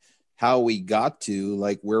how we got to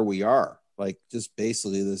like where we are, like just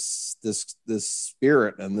basically this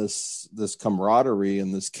spirit and this camaraderie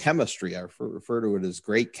and this chemistry. I refer to it as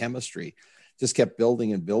great chemistry, just kept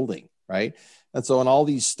building and building. Right. And so in all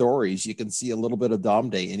these stories, you can see a little bit of Dom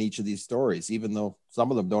Day in each of these stories, even though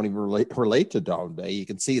some of them don't even relate to Dom Day. You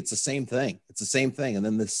can see it's the same thing. And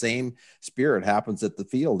then the same spirit happens at the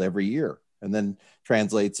field every year, and then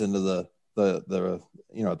translates into the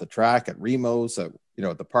the track at Remos, at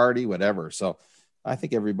the party, whatever. So I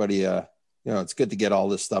think everybody, it's good to get all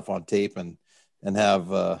this stuff on tape and have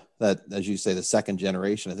that, as you say, the second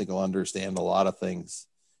generation, I think will understand a lot of things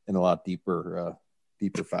in a lot deeper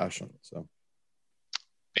fashion. So,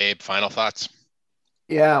 Babe, final thoughts?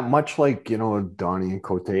 Yeah, much like, Donnie and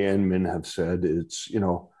Cote and Min have said,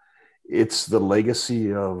 it's the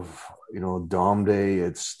legacy of, Dom Day.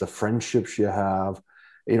 It's the friendships you have,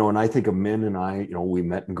 and I think of Min and I, we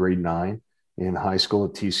met in grade 9 in high school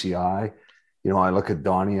at TCI. I look at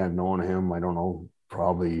Donnie, I've known him, I don't know,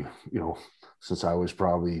 probably, since I was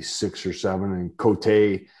probably 6 or 7. And Cote,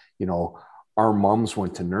 our moms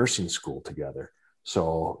went to nursing school together.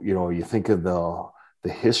 So, you think of the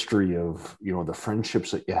history of, the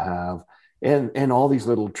friendships that you have and all these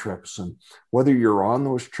little trips. And whether you're on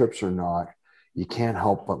those trips or not, you can't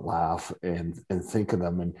help but laugh and think of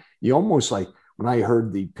them. And you almost, like, when I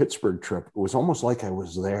heard the Pittsburgh trip, it was almost like I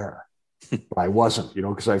was there. But I wasn't,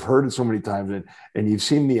 because I've heard it so many times and you've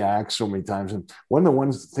seen the act so many times. And one of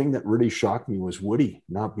the thing that really shocked me was Woody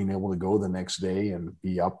not being able to go the next day and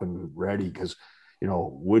be up and ready, because,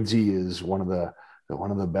 Woodsy is one of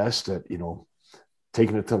the best at,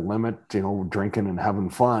 taking it to the limit, drinking and having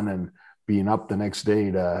fun and being up the next day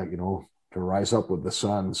to rise up with the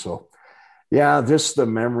sun. So yeah, just the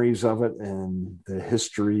memories of it and the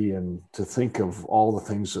history, and to think of all the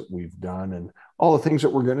things that we've done and all the things that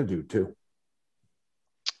we're going to do too.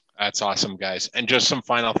 That's awesome, guys. And just some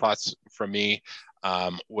final thoughts from me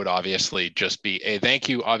would obviously just be a thank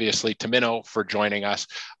you, obviously, to Minnow for joining us.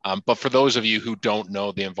 But for those of you who don't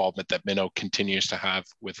know the involvement that Minnow continues to have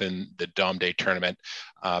within the Dom Day tournament,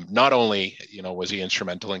 not only, was he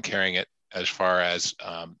instrumental in carrying it as far as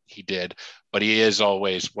he did, but he is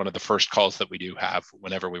always one of the first calls that we do have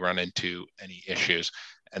whenever we run into any issues.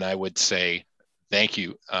 And I would say thank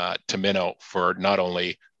you to Minnow for not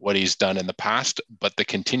only what he's done in the past, but the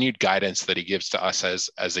continued guidance that he gives to us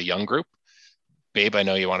as a young group. Babe, I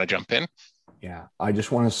know you want to jump in. Yeah, I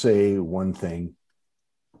just want to say one thing.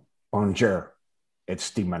 Bonjour, it's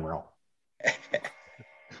Steve Monroe.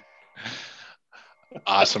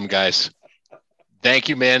 Awesome, guys. Thank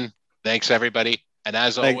you, Min. Thanks, everybody. And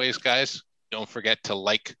as always, guys, don't forget to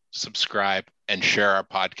like, subscribe, and share our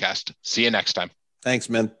podcast. See you next time. Thanks,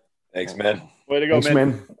 Min. Thanks, man. Way to go, Thanks,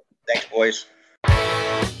 Min. Thanks, boys.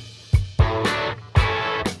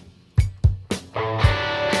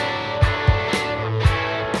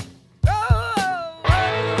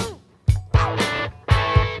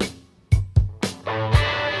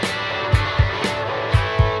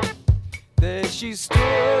 There she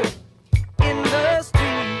stood in the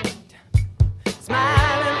street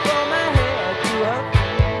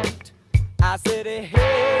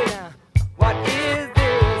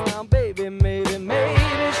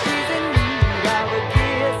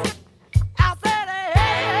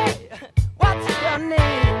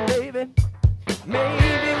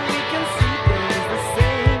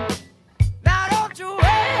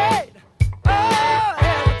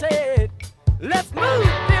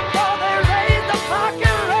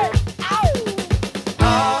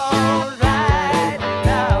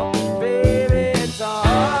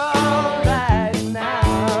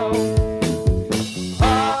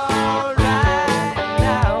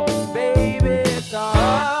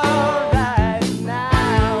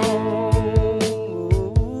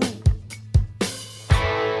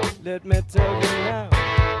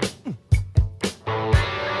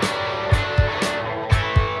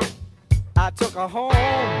home.